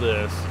pull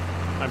this,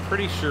 I'm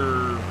pretty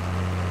sure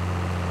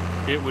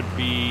it would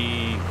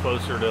be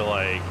closer to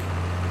like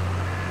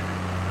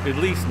at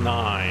least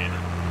 9.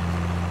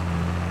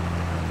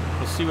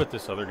 Let's see what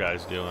this other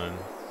guy's doing.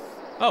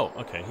 Oh,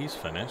 okay, he's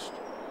finished.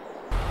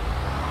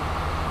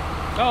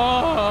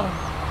 Oh!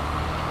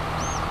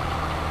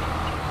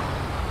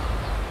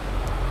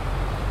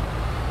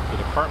 The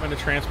Department of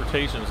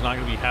Transportation is not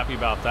going to be happy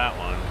about that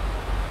one.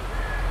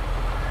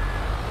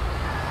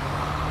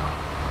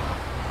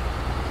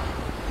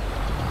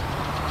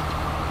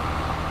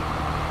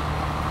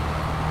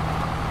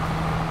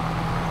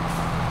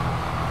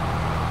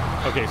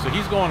 Okay, so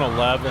he's going 10,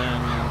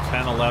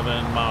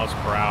 11 miles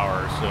per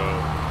hour. So,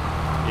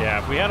 yeah,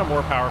 if we had a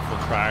more powerful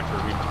tractor,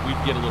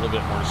 we'd get a little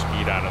bit more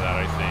speed out of that,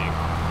 I think.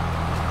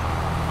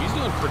 He's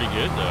doing pretty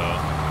good, though.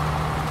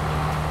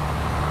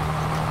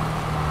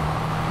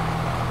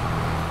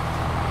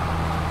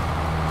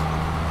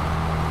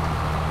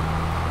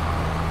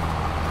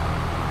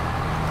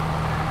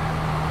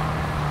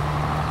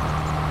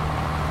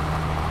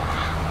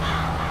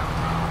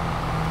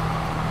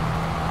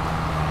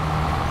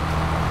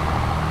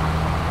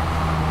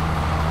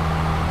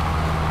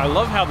 I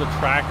love how the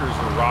tractors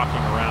are rocking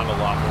around a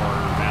lot more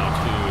now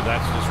too.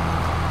 That's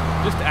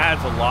just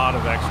adds a lot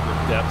of extra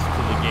depth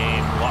to the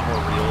game, a lot more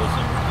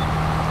realism.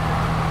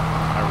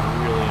 I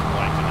really am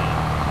liking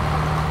it.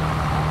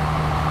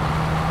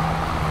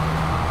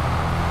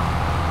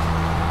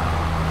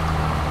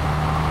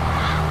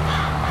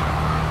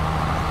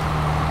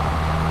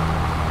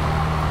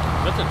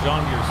 That's a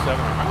John Deere 7.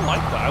 I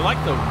like that. I like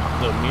the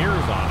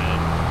mirrors on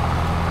it.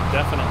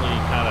 Definitely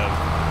kind of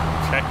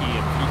techy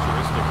and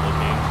futuristic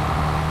looking.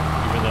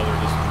 Even though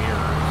they're just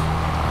mirrors.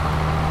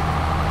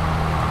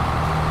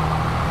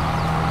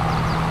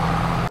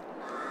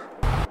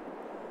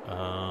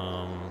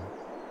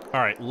 All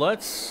right,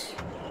 let's...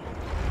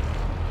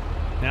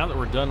 Now that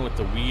we're done with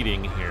the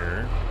weeding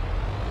here...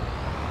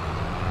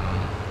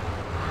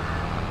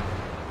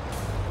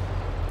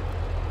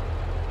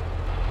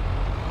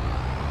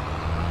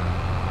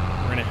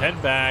 We're going to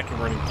head back and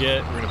we're going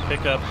to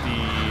pick up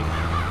the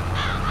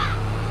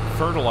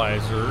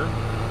fertilizer.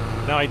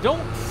 Now, I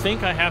don't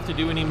think I have to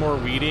do any more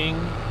weeding.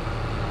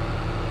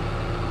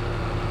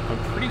 I'm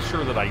pretty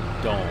sure that I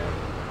don't.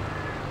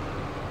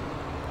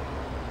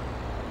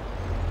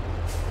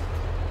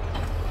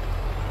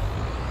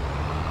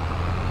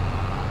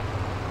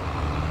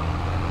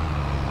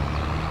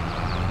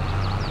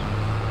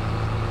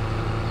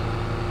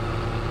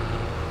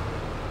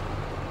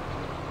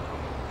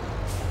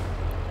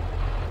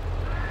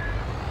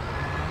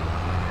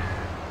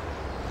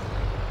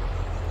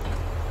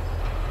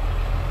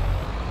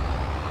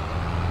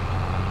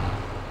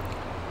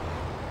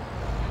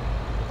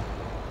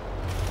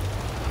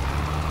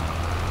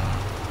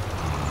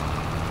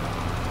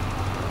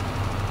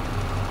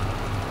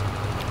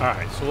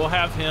 Alright, so we'll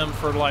have him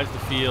fertilize the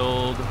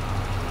field.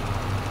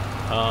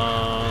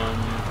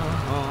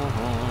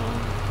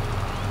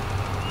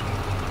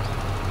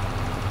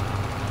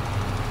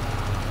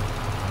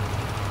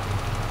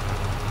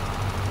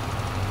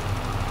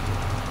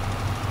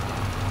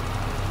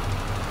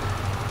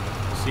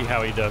 See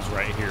how he does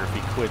right here. If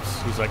he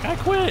quits, he's like, I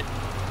quit!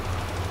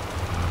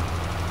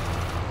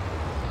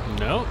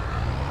 Nope.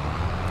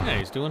 Yeah,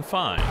 he's doing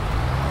fine.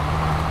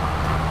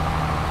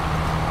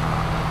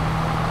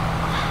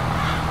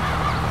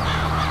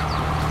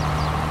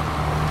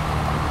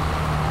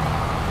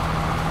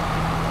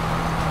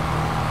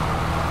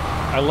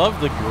 I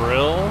love the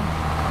grill,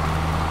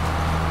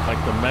 like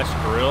the mesh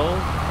grill.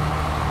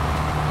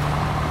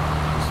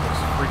 This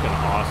looks freaking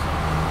awesome.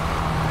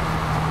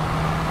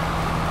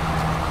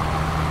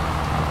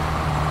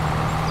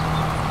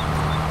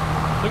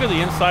 Look at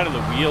the inside of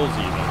the wheels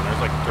even. There's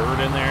like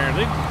dirt in there.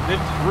 They've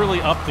really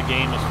upped the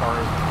game as far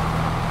as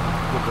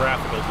the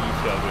graphical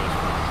detail goes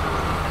for sure.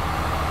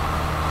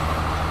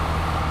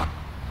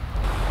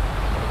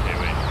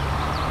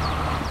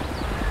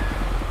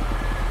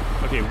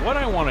 Okay, what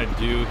I want to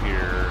do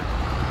here,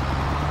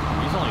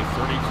 he's only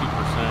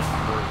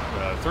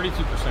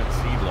 32%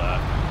 seed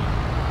left.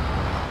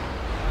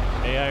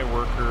 AI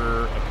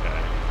worker,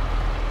 okay.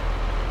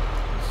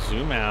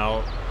 Zoom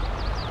out.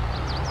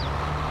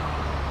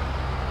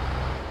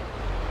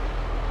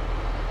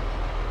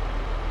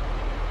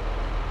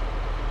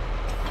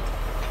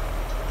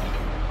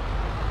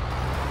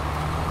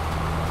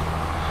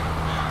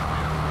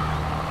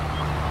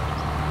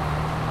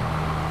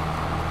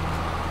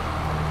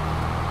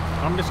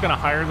 I'm just going to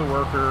hire the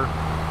worker.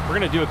 We're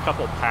going to do a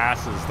couple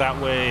passes. That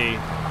way,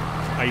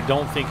 I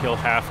don't think he'll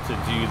have to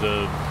do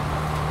the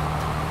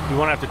We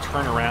won't have to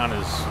turn around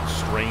as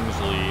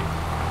strangely.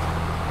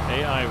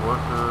 AI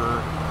worker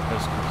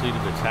has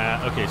completed the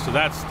task. Okay, so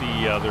that's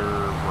the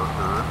other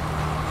worker.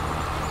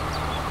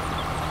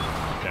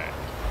 Okay.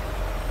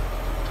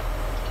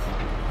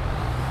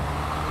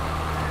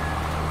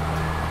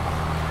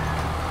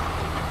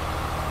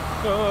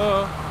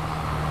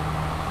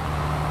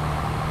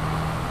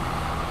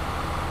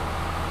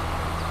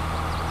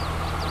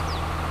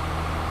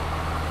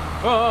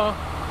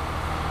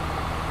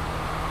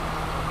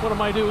 What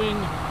am I doing?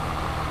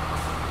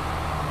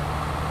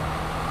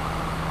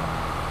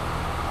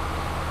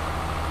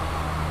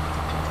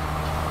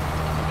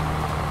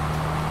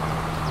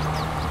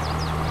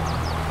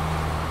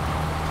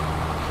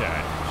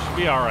 Okay, should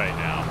be all right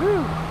now.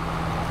 Whew.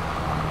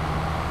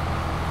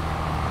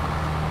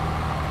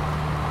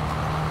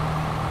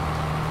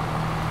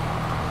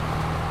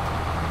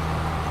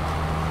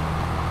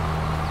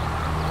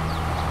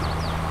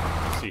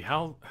 Let's see,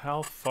 how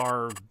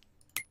far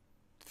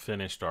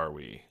finished are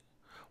we?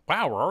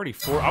 Wow, we're already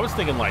I was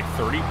thinking like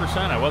 30%.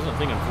 I wasn't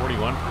thinking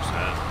 41%.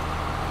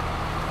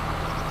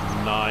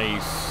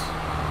 Nice.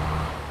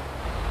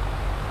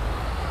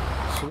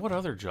 So what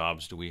other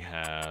jobs do we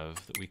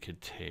have that we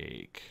could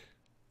take?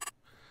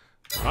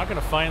 I'm not going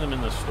to find them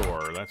in the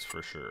store, that's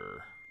for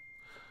sure.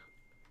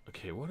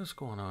 Okay, what is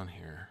going on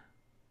here?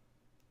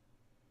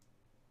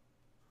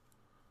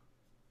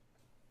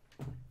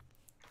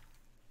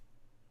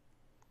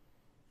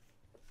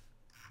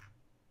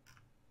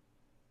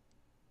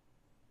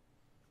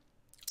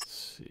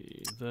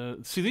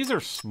 See, these are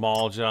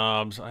small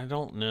jobs. I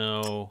don't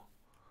know.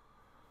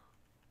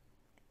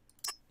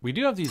 We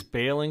do have these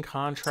baling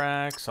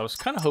contracts. I was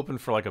kind of hoping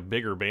for like a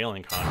bigger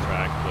baling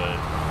contract, but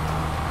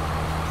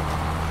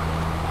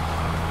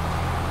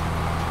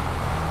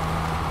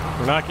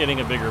we're not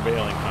getting a bigger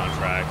baling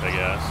contract, I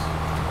guess.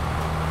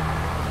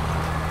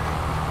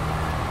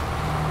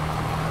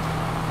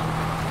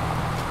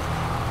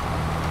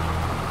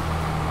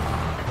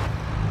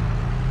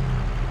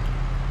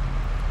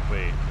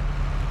 Wait.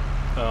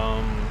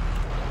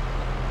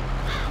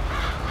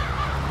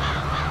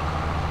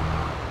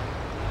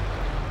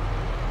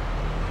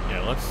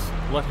 Yeah, let's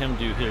let him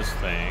do his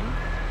thing.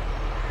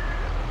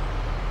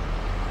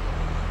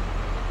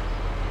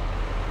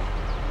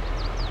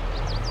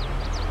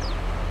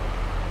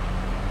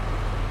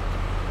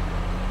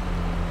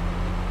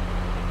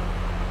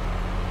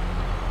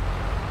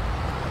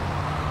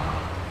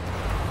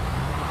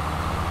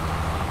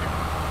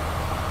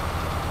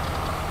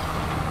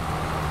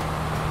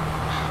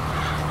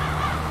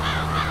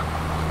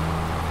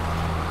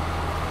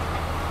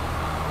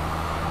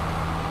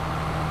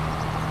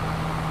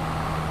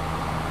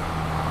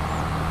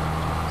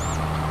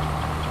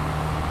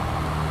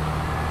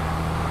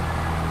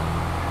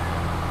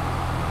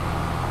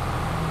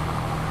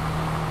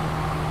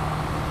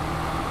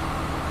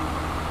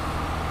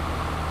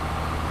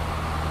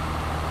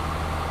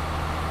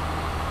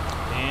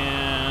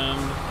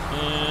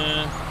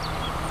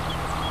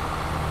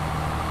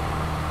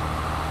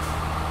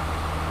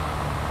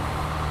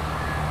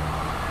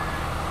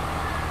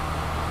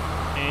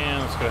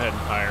 Go ahead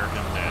and hire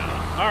him down.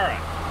 All right.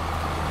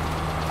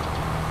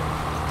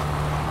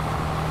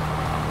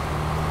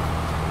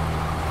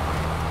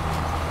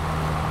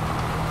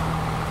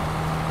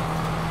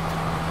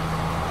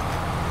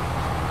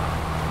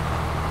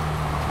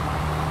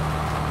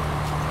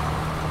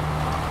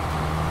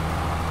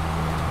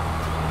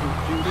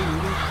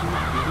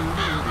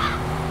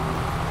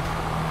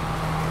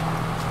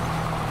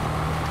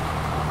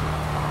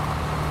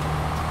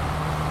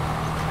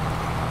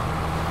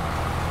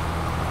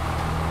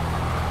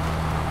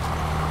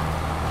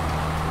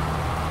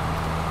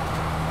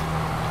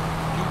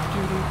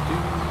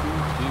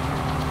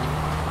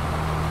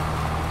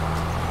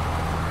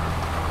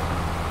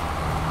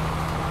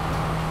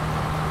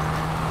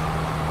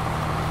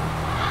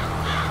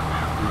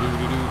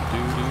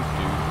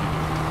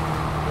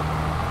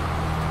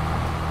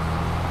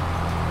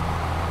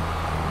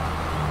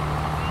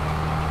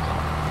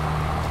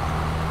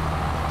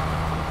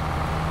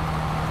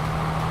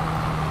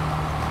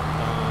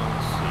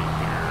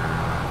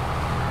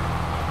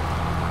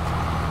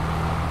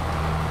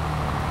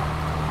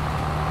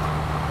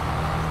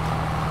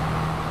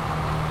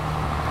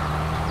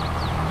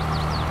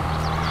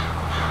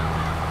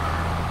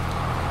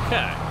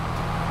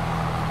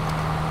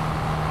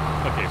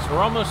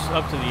 We're almost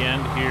up to the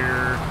end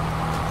here,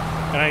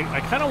 and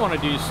I kind of want to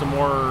do some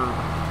more,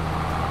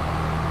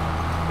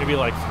 maybe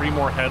like 3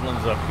 more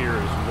headlands up here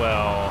as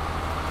well.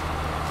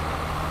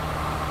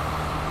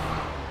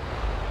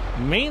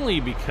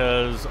 Mainly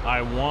because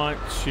I want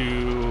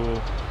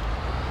to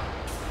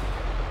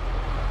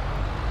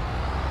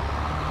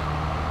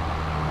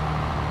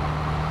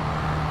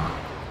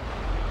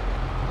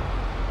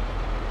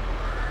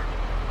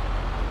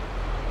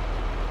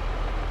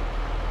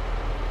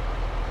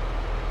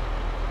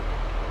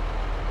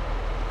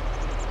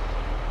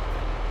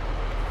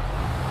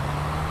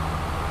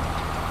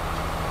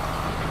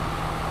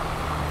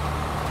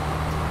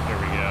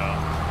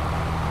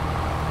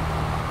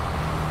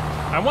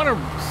I want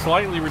to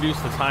slightly reduce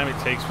the time it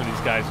takes for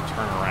these guys to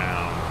turn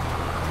around.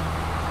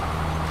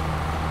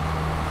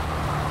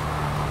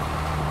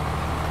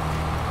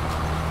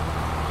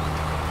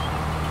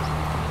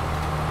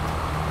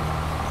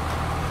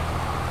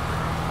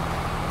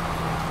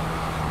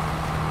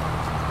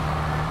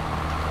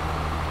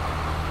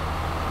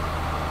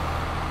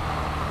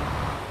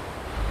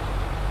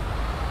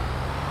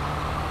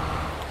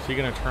 Is he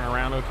gonna turn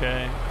around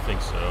okay? I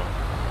think so.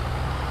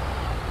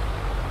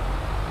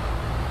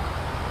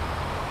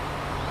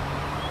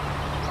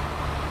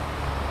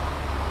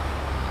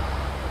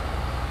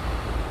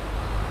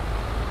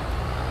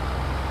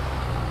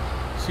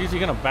 See, is he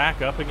gonna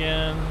back up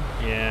again?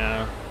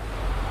 Yeah.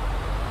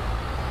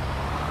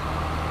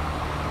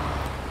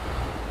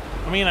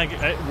 I mean,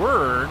 it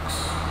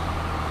works.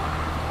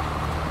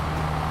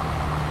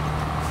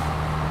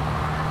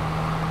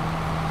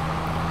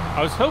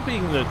 I was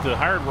hoping that the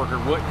hired worker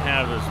wouldn't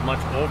have as much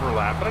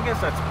overlap, but I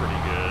guess that's pretty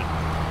good.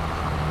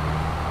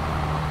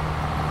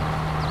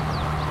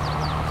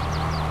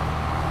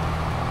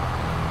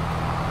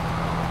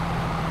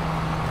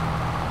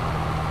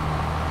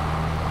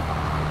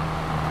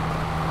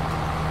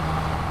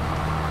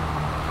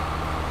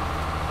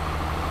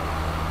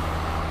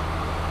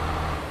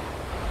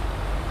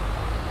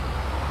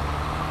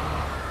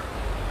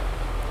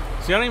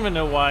 See, I don't even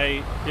know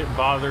why it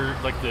bothered,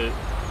 like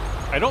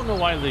I don't know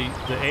why the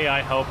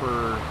AI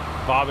helper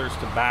bothers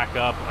to back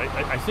up.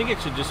 I think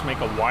it should just make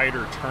a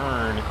wider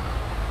turn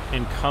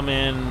and come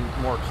in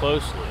more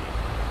closely.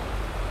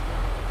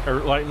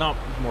 Or, like, not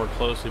more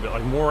closely, but,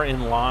 like, more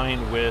in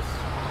line with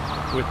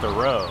the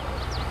road.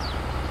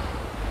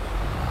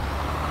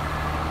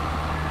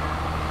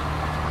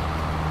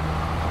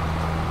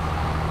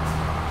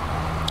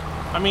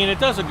 I mean, it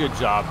does a good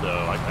job,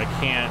 though. I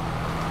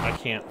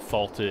can't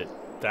fault it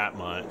that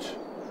much.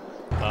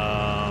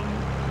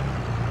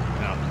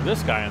 Now,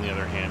 this guy, on the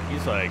other hand,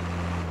 he's like,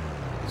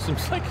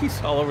 seems like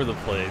he's all over the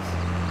place.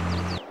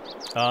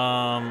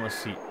 Let's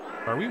see.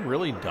 Are we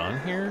really done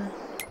here?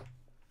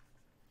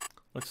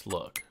 Let's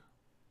look.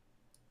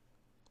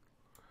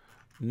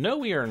 No,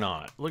 we are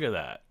not. Look at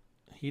that.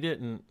 He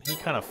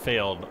kind of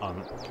failed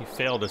he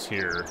failed us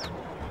here.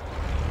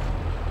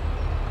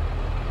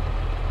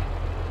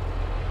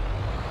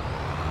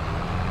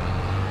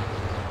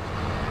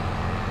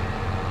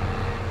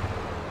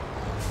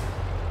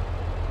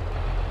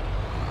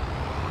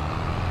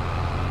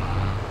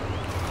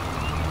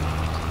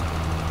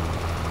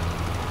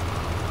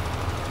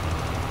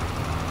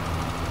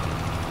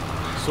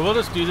 So we'll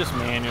just do this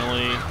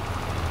manually.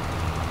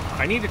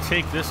 I need to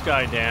take this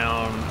guy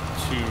down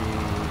to...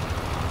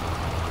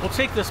 We'll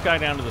take this guy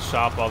down to the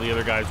shop while the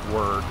other guys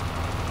work.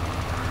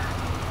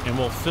 And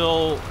we'll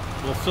fill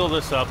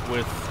this up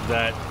with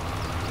that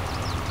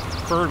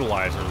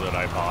fertilizer that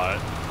I bought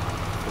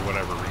for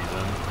whatever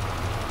reason.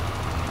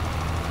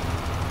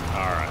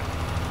 Alright.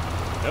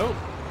 Nope.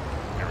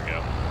 There we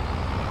go.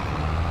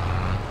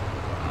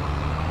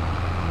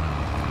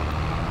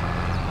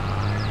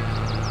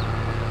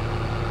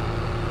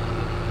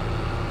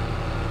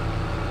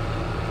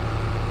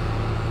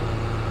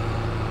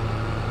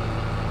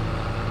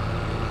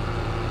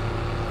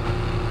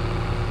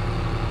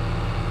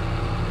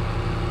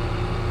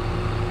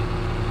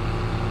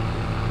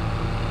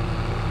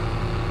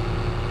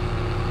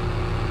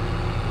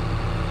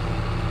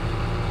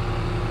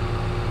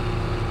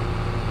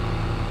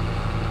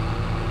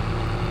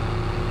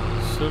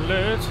 So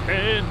let's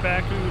head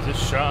back to the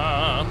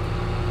shop.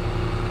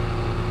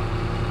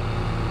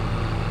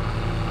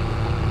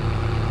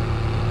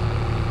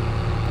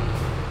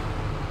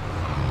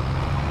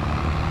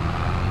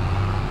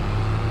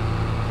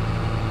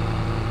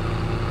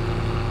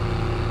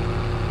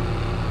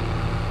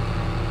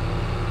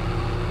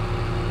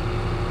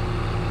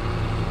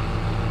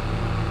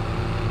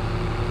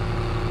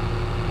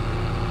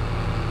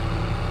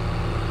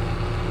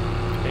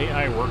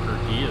 AI worker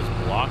D is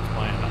blocked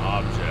by an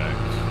object.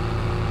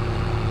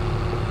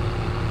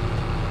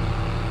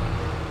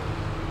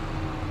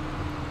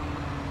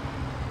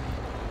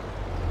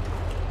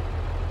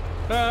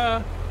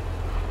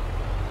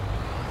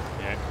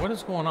 Yeah, what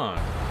is going on?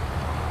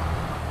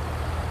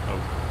 Oh,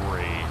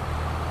 great.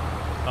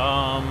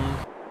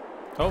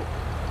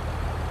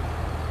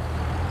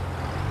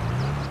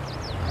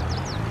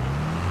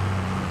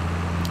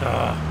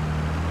 Oh.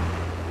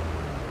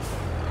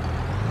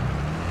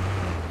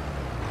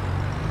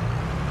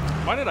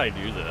 Why did I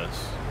do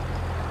this?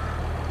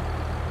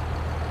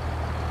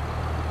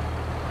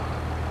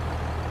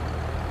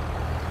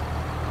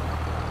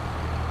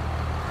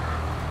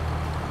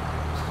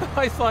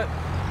 I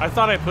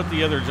thought I put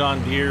the other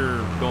John Deere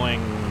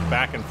going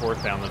back and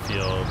forth down the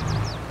field.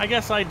 I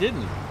guess I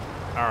didn't.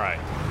 All right,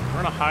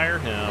 we're gonna hire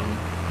him.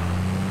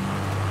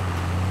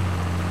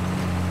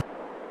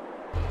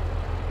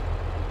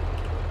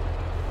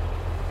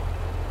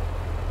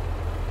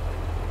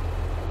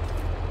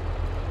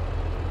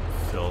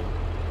 Phil.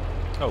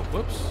 Oh,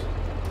 whoops.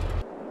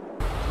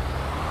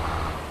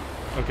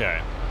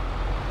 Okay.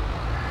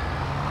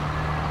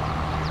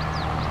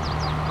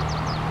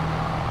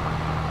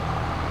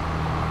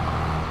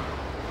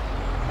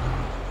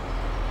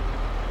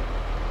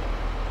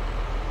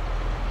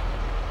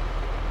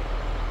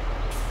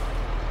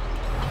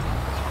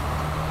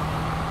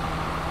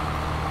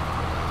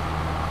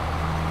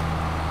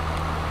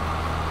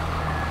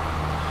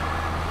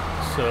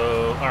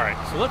 So, all right.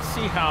 So let's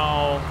see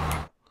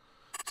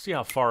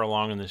how far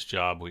along in this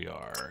job we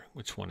are.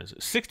 Which one is it?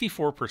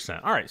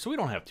 64%. All right. So we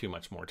don't have too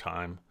much more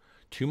time.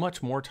 Too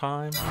much more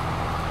time?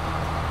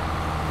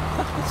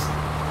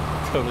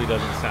 Totally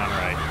doesn't sound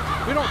right.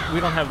 We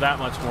don't have that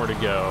much more to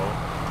go.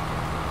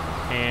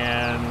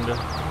 And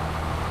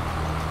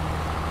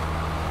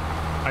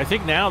I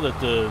think now that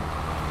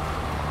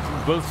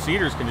both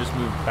seeders can just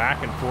move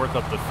back and forth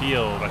up the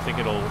field, I think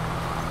it'll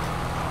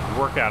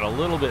work out a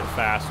little bit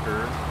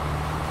faster.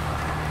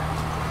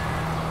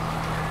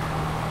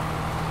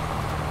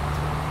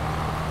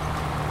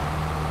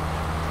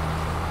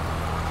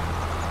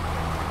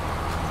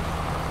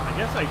 I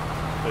guess I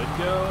could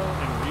go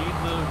and read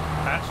the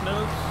patch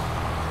notes.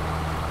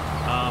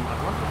 I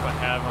wonder if I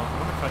have them. I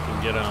wonder if I can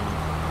get them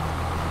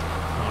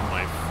on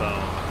my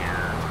phone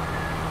here.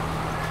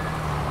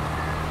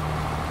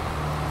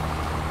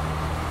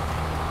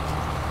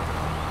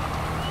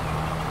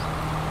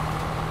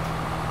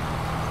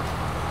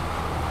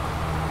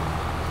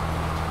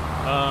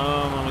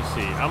 Let me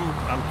see.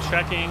 I'm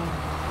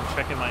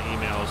checking my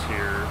emails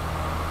here.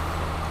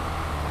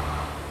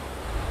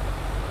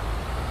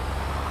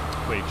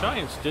 Wait,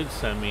 Giants did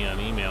send me an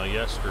email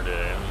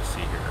yesterday. Let me see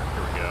here.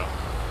 Here we go.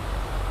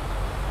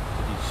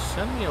 Did he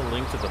send me a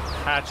link to the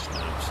patch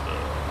notes,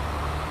 though?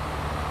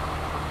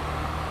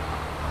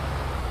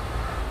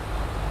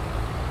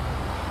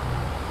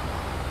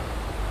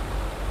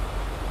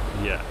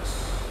 Yes.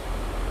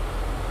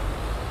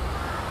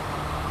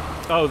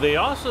 Oh, they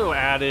also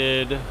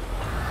added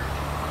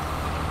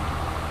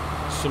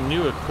some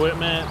new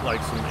equipment,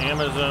 like some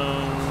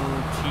Amazon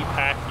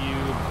T-Pack-U,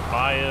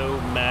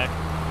 Biomech,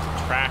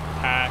 Track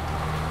Pack,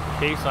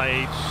 Case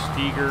IH,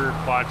 Steger,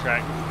 Quadtrack,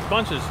 a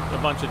bunch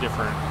of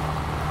different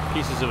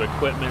pieces of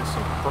equipment,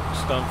 some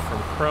stuff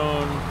from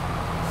Krone,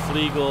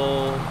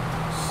 Flegel,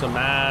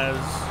 Samaz,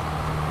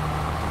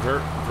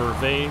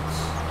 Vervates,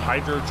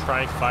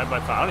 Hydrotrike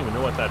 5x5. I don't even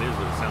know what that is,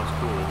 but it sounds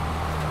cool.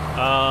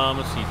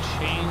 Let's see,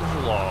 change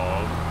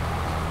log,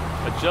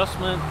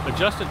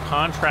 adjusted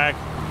contract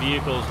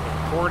vehicles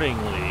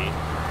accordingly,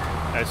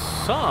 as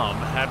some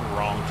had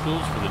wrong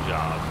tools for the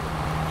job.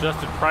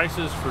 Adjusted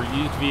prices for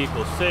used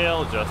vehicle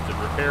sale, adjusted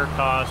repair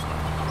cost,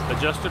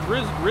 adjusted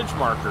ridge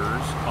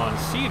markers on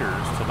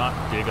seeders to not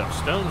dig up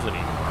stones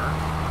anymore.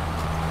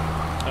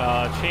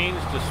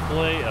 Changed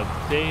display of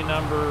day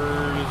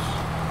numbers.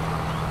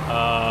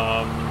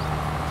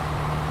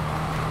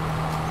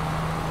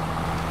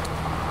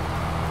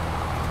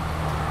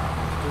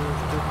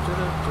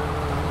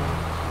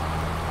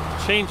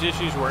 Change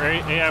issues where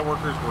AI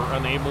workers were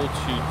unable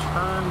to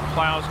turn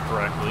plows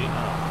correctly.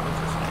 Oh,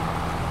 interesting.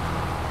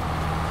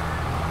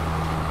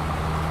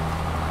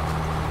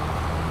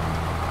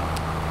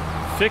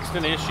 Fixed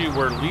an issue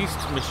where leased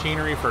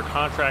machinery for a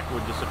contract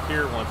would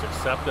disappear once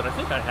accepted. I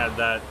think I had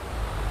that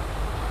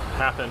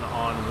happen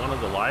on one of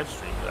the live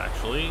streams,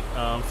 actually.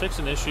 Fixed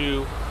an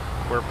issue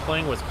where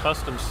playing with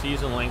custom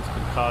season lengths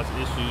could cause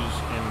issues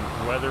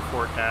in weather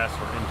forecasts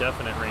or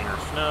indefinite rain or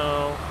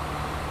snow.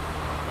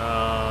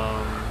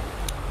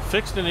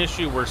 Fixed an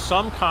issue where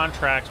some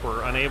contracts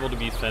were unable to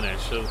be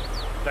finished. So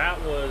that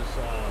was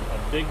a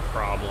big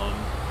problem.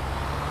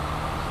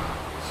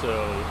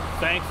 So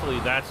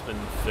thankfully that's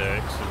been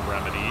fixed and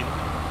remedied.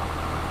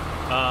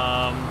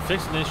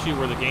 Fixed an issue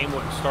where the game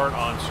wouldn't start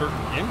on certain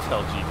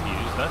Intel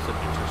GPUs. That's an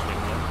interesting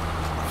one.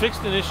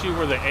 Fixed an issue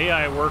where the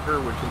AI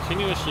worker would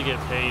continuously get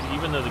paid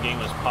even though the game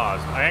was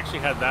paused. I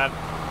actually had that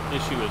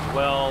issue as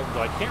well,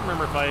 though I can't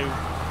remember if I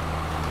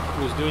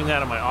was doing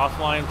that on my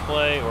offline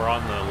play or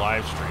on the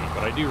live stream,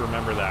 but I do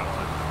remember that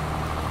one.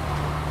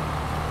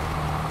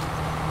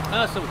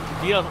 Some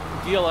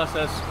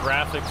DLSS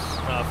graphics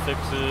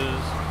fixes.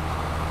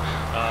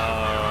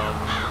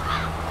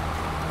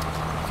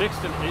 Fixed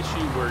an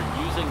issue where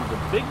using the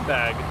big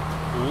bag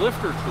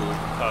lifter tool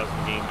could cause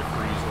the game to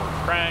freeze or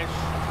crash.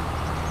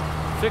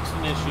 Fixed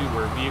an issue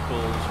where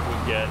vehicles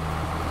would get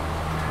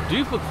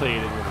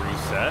duplicated when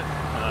reset.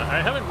 I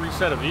haven't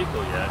reset a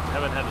vehicle yet.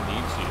 Haven't had a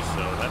need to,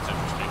 so that's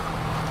interesting.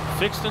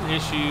 Fixed an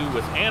issue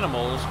with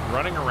animals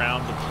running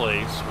around the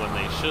place when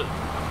they shouldn't.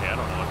 Okay, I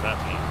don't know what that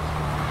means.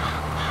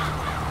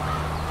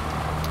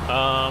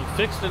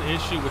 Fixed an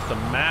issue with the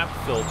map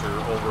filter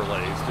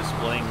overlays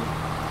displaying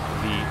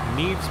the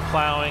needs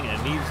plowing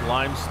and needs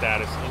lime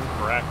status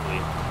incorrectly.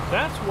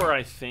 That's where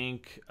I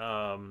think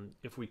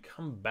if we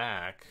come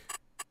back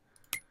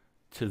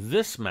to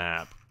this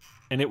map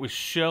and it was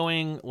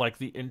showing like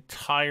the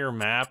entire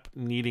map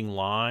needing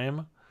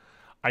lime,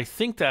 I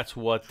think that's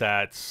what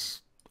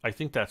that's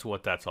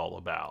all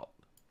about.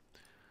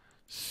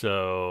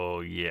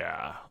 So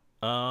yeah.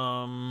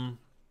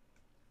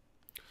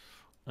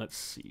 Let's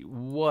see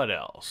what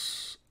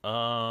else.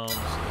 So let's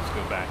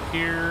go back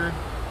here.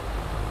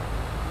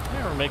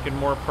 Yeah, we're making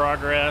more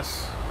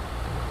progress.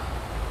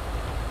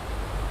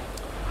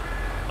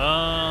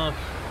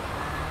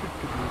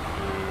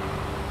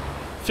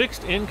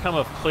 Fixed income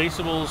of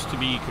placeables to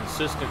be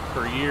consistent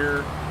per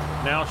year,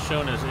 now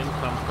shown as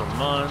income per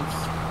month.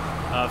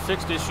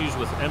 Fixed issues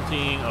with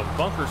emptying of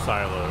bunker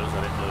silos.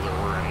 I didn't know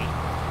there were any.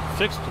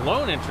 fixed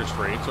loan interest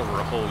rates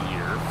over a whole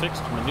year,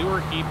 fixed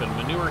manure heap and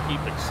manure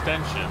heap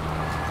extension.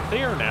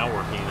 They are now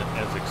working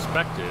as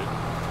expected.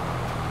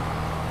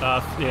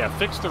 Yeah,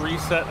 fixed the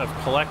reset of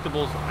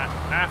collectibles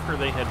after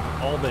they had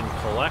all been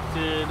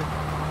collected.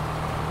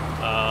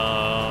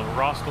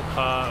 Rostel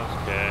cost,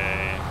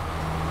 okay.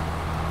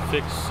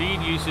 Fixed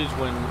seed usage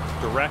when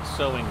direct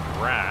sowing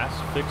grass.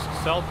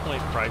 Fixed sell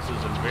point prices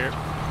and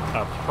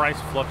price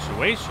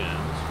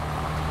fluctuations.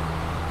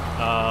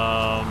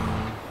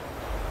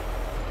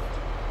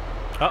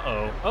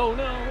 Uh-oh. Oh,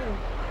 no.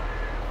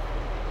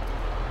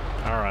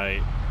 All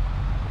right.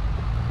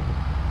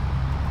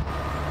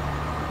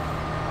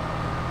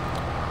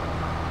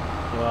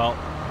 Well,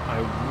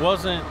 I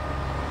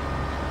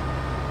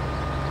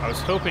was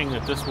hoping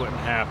that this wouldn't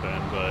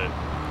happen, but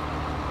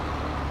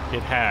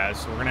it has.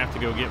 So we're going to have to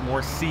go get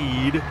more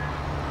seed.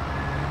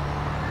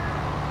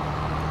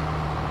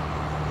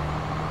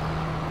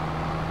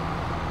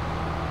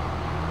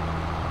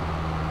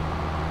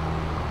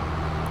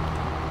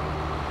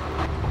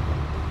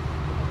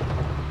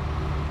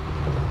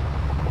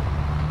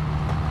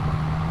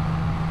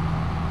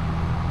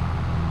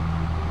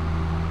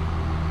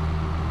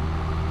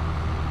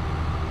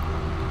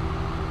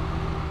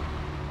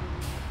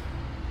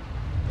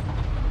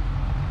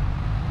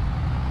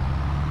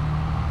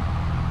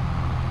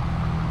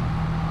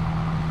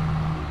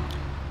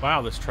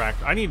 Wow, this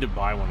tractor. I need to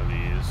buy one of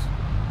these.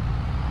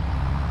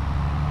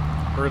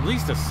 Or at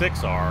least a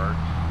 6R.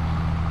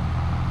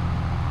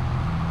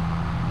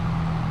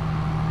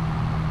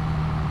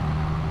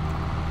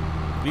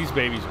 These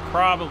babies are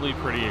probably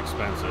pretty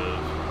expensive.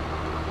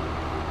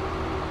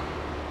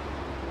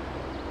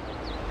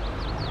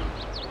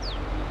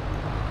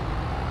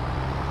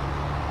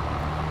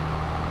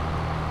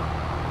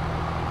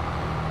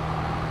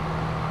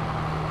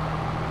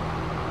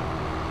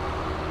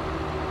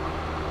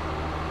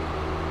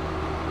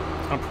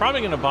 I'm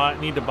probably going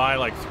to need to buy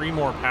like 3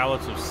 more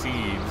pallets of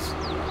seeds.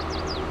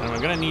 And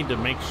I'm going to need to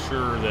make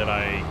sure that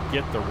I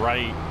get the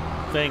right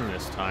thing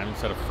this time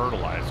instead of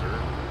fertilizer.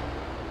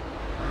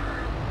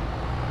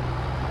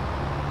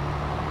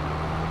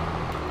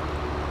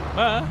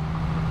 There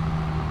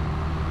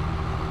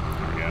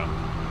we go.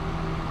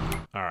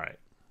 All right.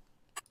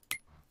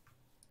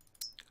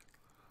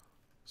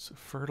 So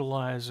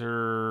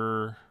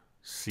fertilizer,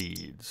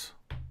 seeds.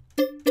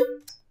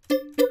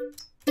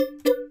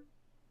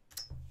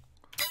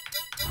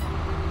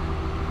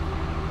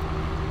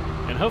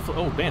 And hopefully,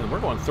 oh man, we're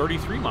going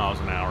 33 miles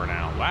an hour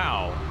now.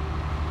 Wow.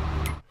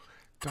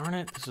 Darn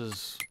it, this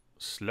is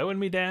slowing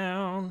me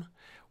down.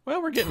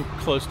 Well, we're getting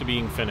close to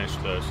being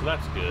finished though, so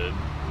that's good.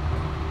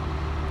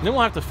 And then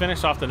we'll have to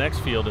finish off the next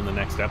field in the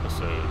next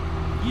episode.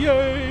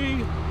 Yay!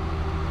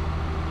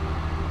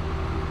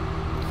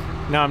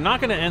 Now, I'm not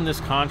going to end this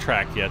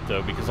contract yet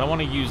though, because I want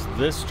to use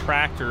this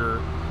tractor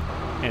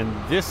and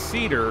this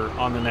seeder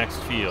on the next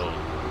field.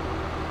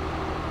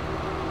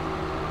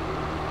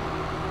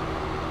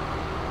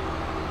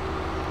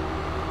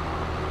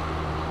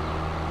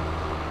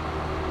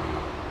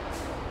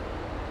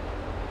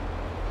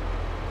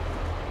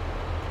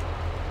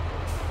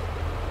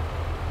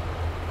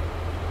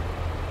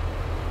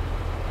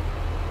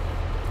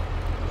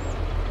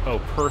 Oh,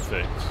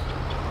 perfect.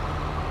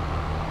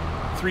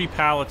 3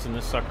 pallets and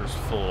this sucker's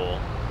full.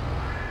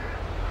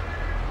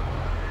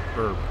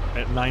 Or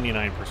at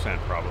 99%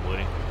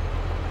 probably.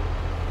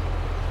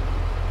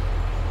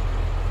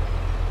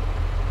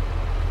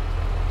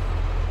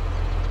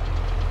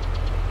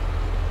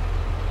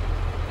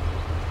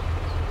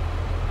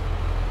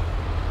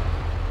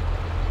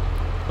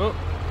 Oh.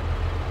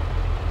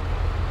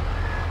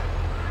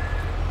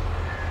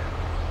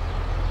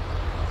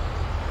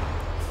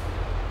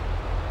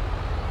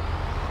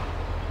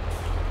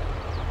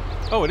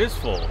 Oh, it is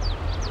full.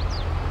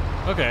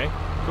 Okay,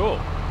 cool.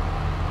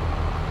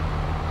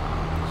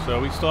 So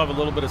we still have a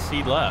little bit of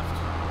seed left.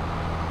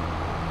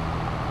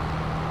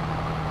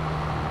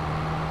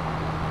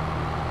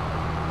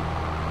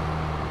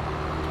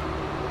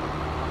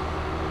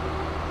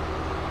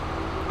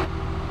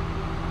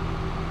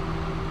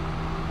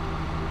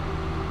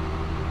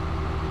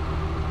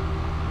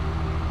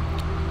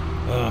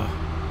 Ugh.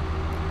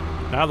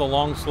 Now the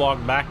long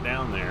slog back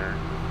down there.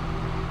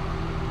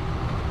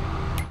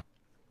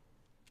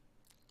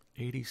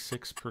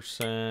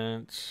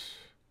 86%.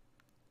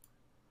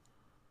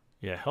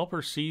 Yeah,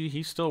 helper C,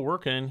 he's still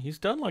working. He's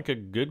done like a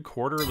good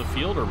quarter of the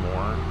field or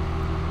more.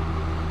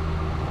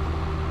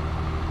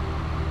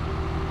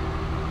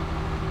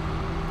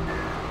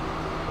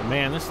 But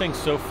man, this thing's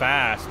so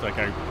fast. Like,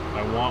 I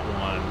want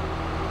one.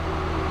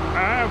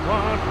 I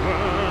want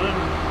one.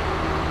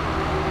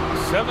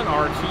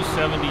 7R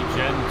 270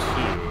 Gen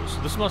 2.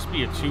 So this must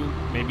be a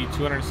maybe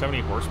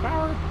 270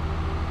 horsepower?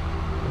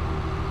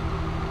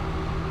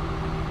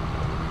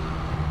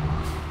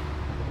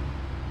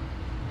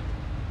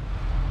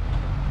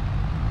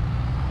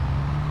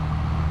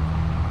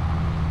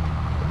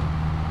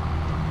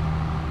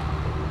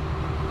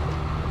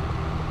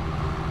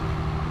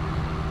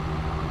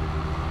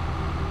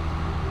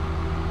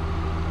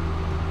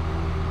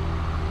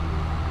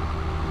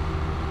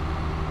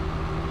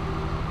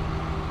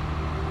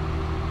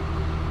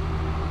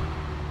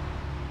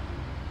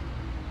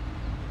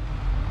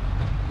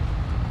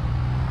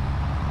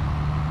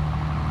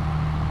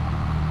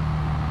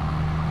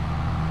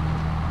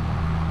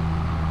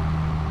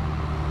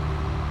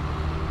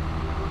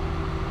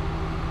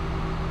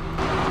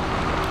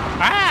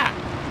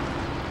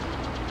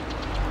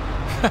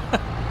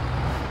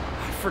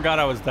 forgot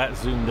I was that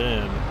zoomed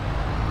in.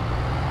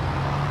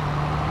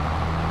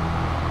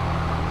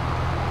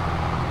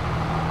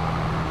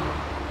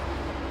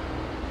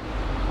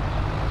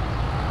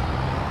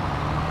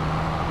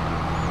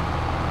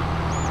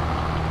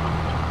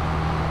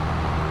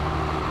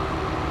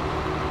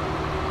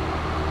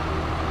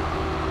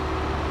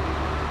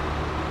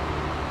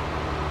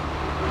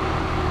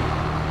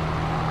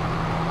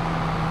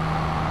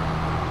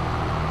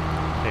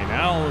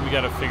 We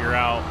got to figure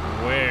out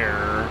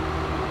where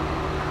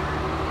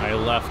I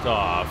left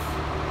off.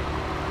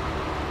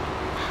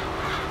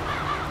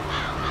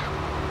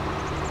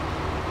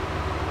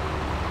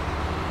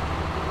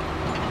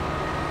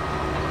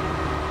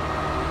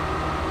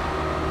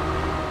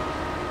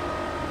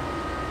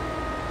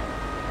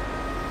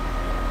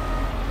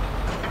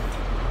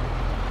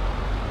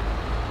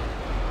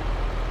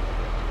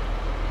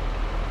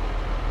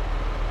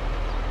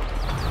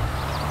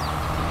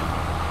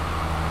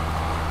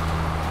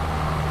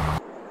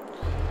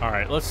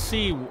 Let's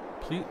see.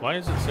 Please, why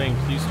is it saying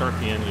please start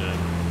the engine?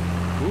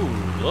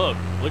 Ooh,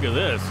 look at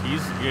this.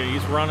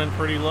 He's running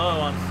pretty low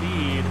on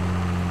seed.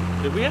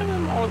 Did we have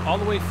him all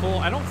the way full?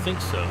 I don't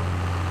think so.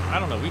 I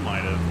don't know. We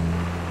might have.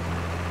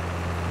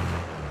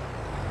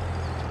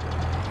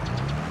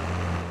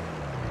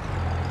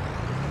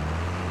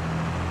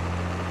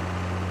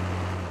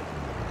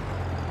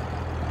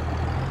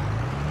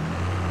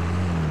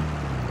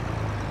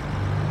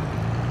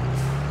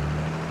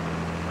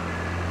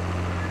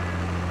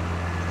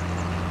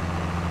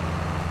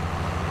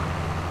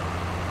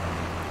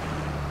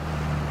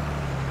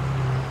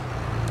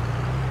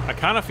 I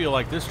kind of feel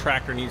like this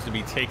tractor needs to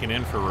be taken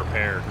in for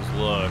repair, because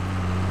look.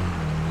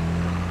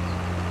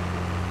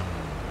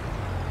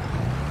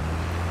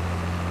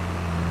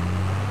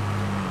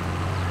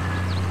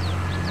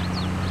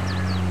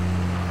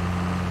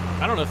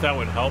 I don't know if that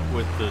would help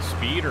with the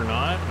speed or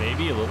not,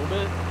 maybe a little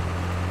bit.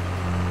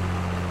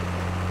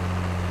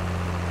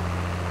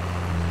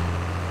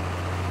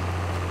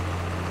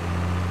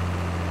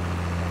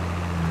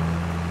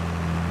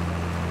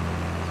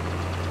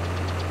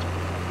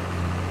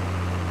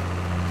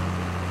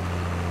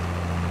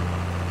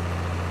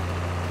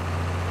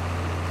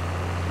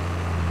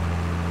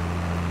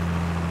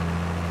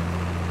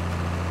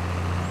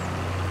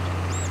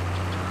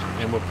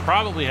 And we'll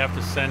probably have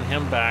to send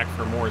him back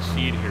for more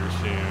seed here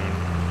soon.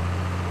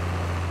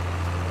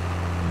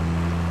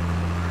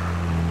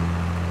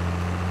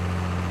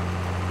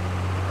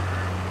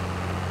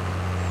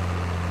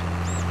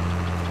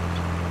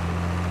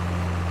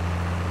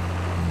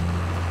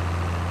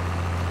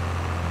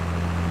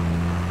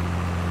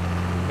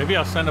 Maybe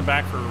I'll send him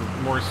back for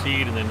more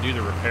seed and then do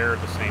the repair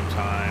at the same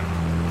time.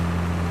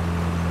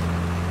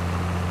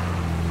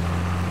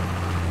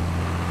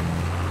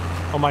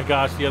 Oh my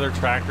gosh, the other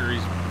tractor,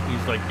 he's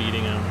like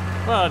beating him.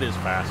 Well, it is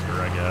faster,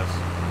 I guess.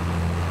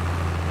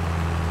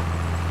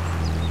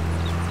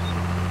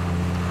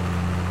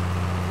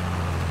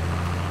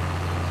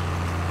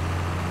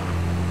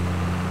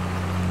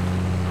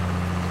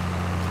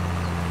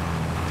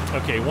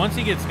 Okay, once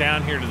he gets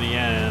down here to the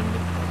end,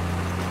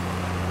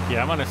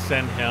 yeah, I'm gonna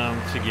send him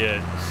to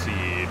get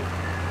seed.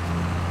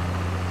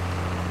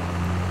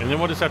 And then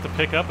we'll just have to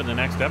pick up in the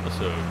next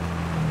episode.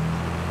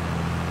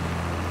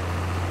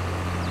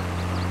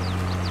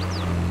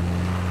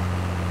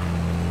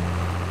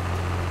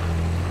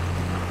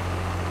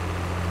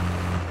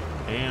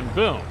 And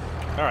boom.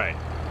 All right.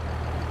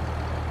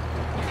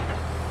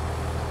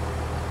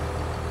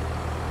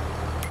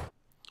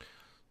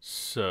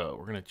 So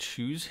we're going to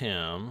choose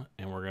him,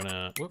 and we're going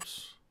to,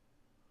 whoops.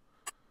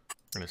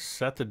 We're going to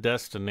set the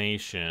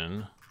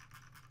destination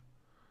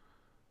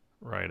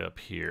right up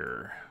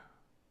here.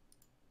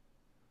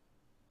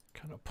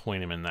 Kind of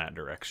point him in that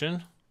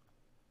direction.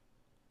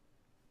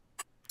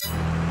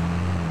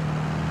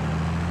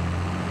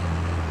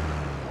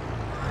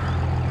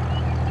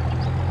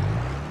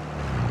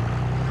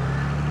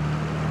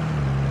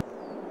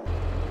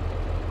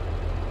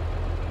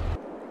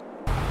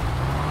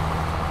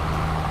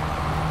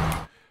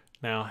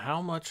 Now,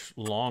 how much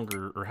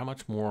longer, or how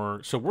much more?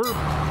 So we're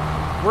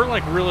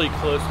like really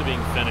close to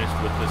being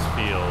finished with this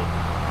field.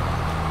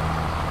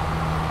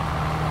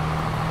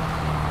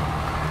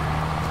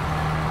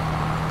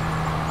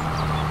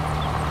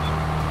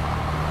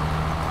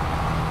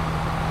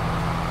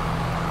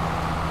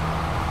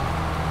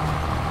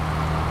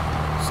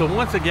 So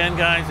once again,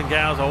 guys and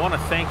gals, I want to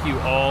thank you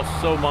all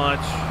so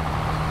much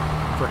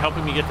for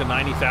helping me get to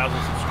 90,000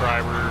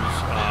 subscribers.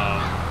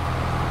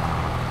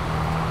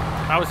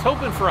 I was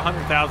hoping for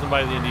 100,000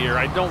 by the end of the year.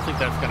 I don't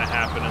think that's going to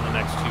happen in the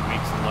next 2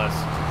 weeks unless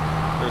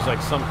there's like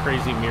some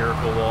crazy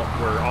miracle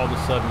where all of a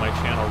sudden my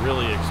channel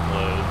really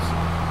explodes.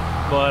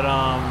 But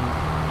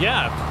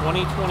yeah,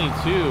 2022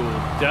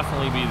 will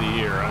definitely be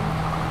the year.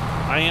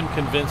 I am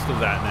convinced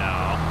of that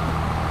now.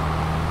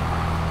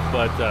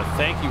 But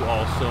thank you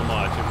all so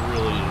much. It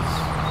really is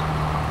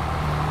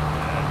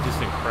just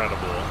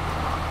incredible.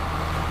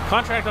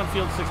 Contract on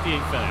field 68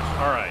 finished.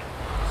 All right,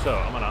 so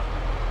I'm going to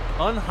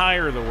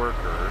unhire the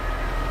worker.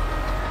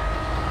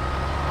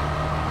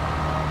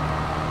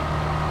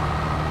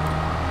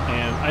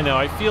 I know,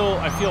 I feel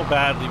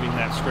bad leaving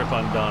that strip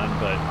undone,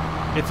 but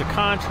it's a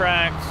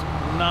contract,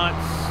 not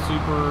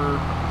super...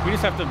 We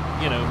just have to,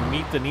 you know,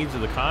 meet the needs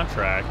of the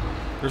contract.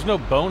 There's no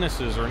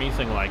bonuses or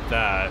anything like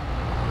that.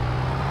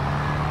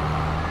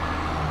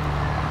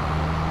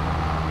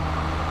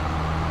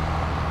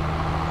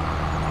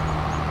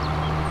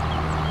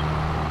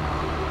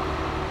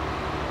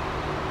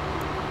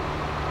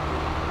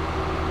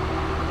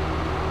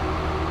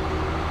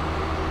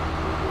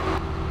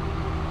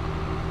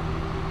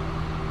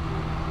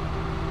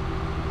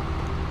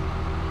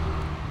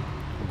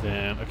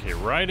 Then, okay,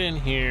 right in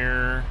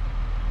here.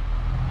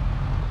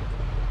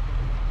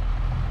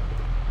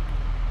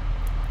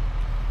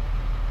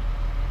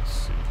 Let's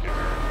see here.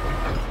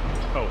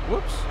 Oh,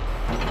 whoops.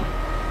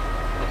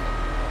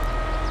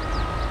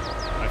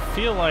 I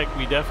feel like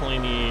we definitely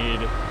need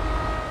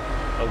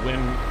a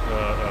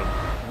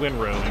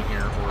windrow in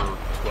here, or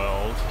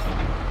 12.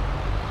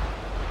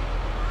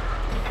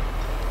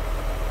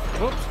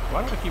 Whoops,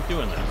 why do I keep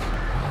doing this?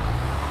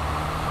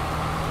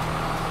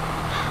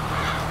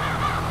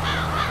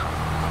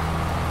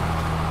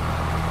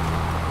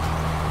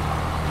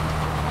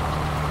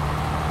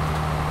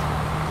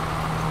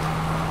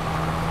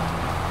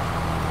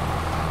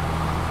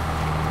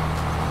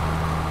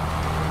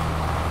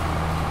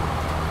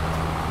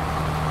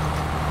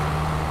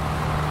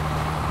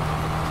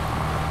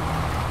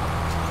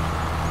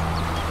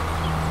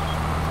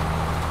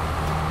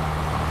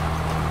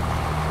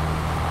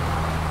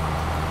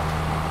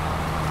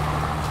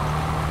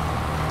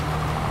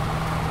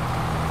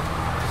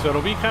 So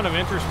it'll be kind of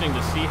interesting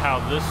to see how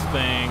this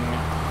thing...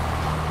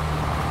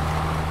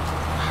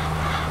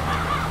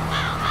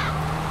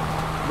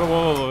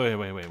 Whoa,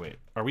 wait.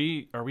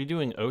 Are we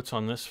doing oats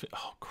on this?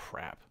 Oh,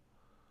 crap.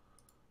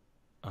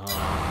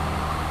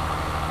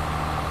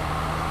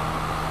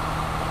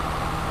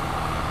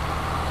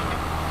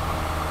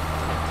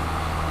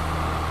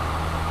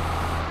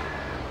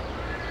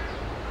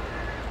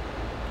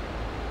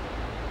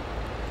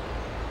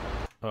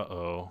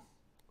 Uh-oh.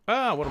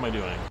 Ah, what am I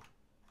doing?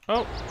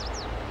 Oh.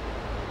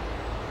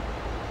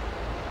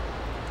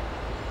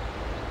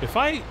 If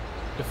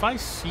I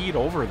seed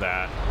over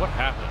that, what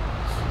happens?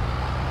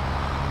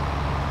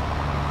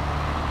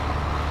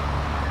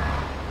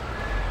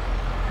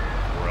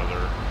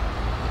 Brother.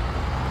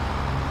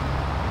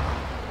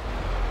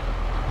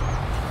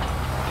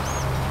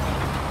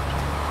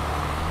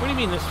 What do you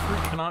mean this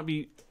fruit cannot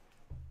be...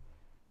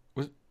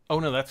 Oh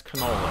no, that's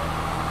canola.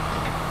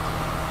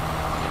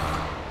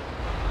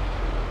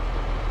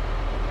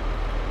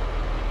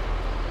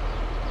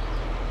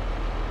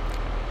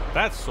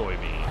 That's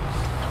soybeans.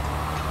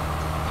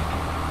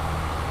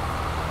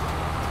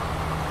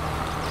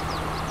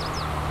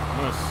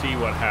 I'm gonna see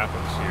what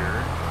happens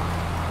here.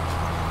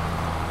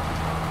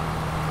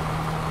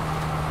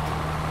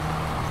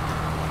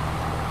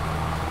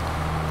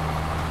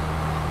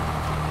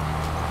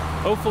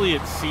 Hopefully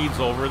it seeds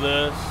over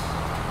this.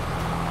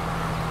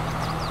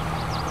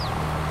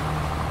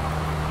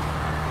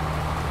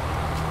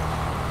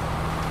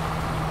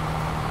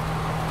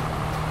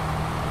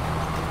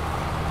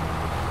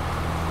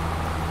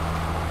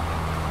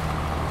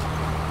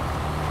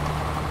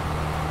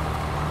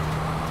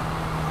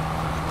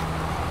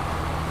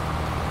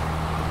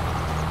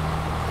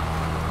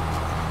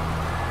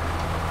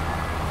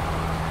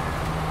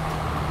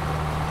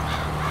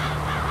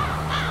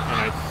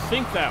 I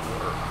think that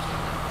worked.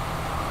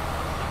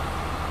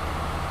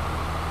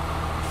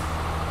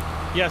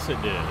 Yes,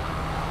 it did.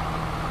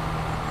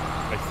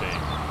 I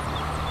think.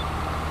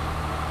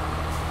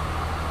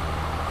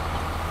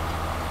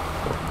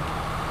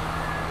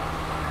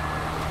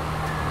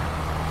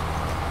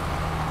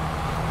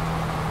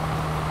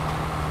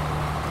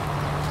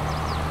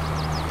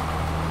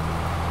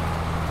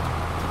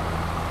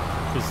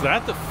 Is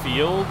that the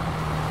field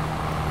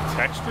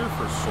texture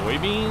for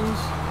soybeans?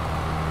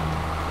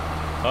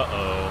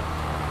 Uh-oh.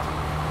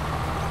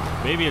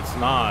 Maybe it's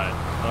not.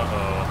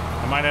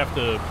 Uh-oh. I might have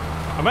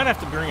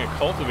to bring a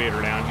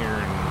cultivator down here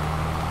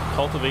and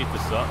cultivate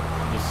this up,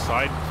 this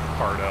side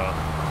part up.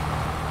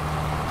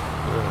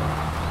 Ugh.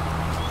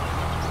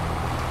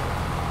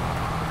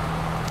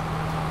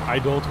 I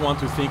don't want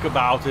to think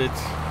about it.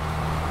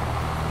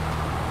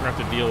 We're gonna have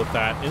to deal with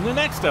that in the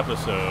next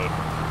episode.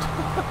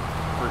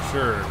 For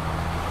sure.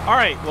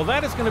 Alright, well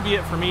that is gonna be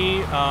it for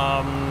me.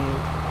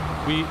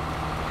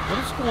 What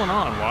is going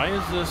on? Why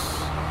is this...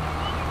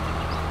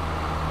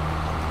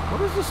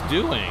 What is this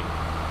doing?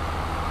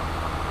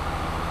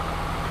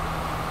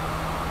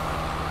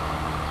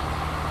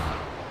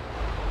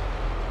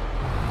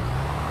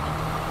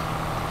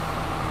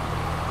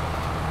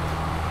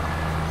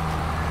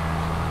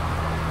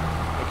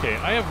 Okay,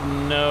 I have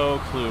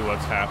no clue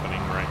what's happening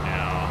right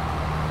now.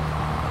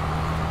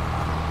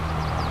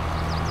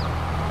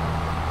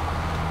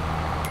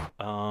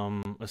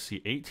 Let's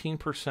see,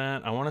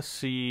 18%. I want to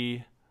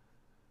see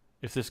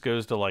if this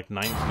goes to like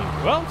 19.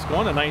 Well, it's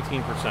going to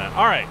 19%.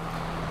 All right.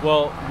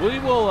 Well,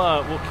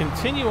 we'll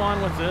continue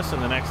on with this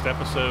in the next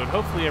episode.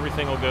 Hopefully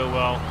everything will go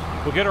well.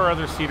 We'll get our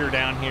other seeder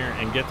down here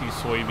and get these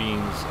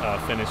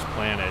soybeans finished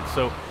planted.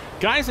 So,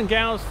 guys and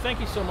gals,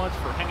 thank you so much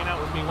for hanging out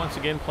with me once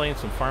again, playing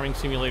some Farming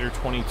Simulator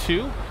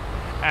 22.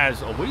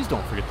 As always,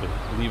 don't forget to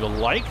leave a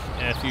like.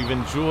 If you've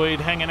enjoyed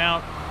hanging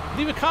out,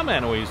 leave a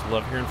comment. Always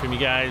love hearing from you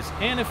guys.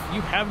 And if you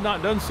have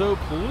not done so,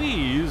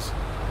 please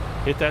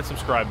hit that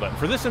subscribe button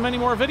for this and many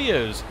more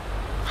videos.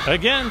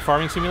 Again,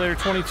 Farming Simulator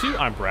 22,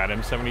 I'm Brad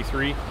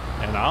M73,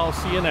 and I'll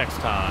see you next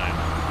time.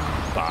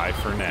 Bye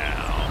for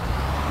now.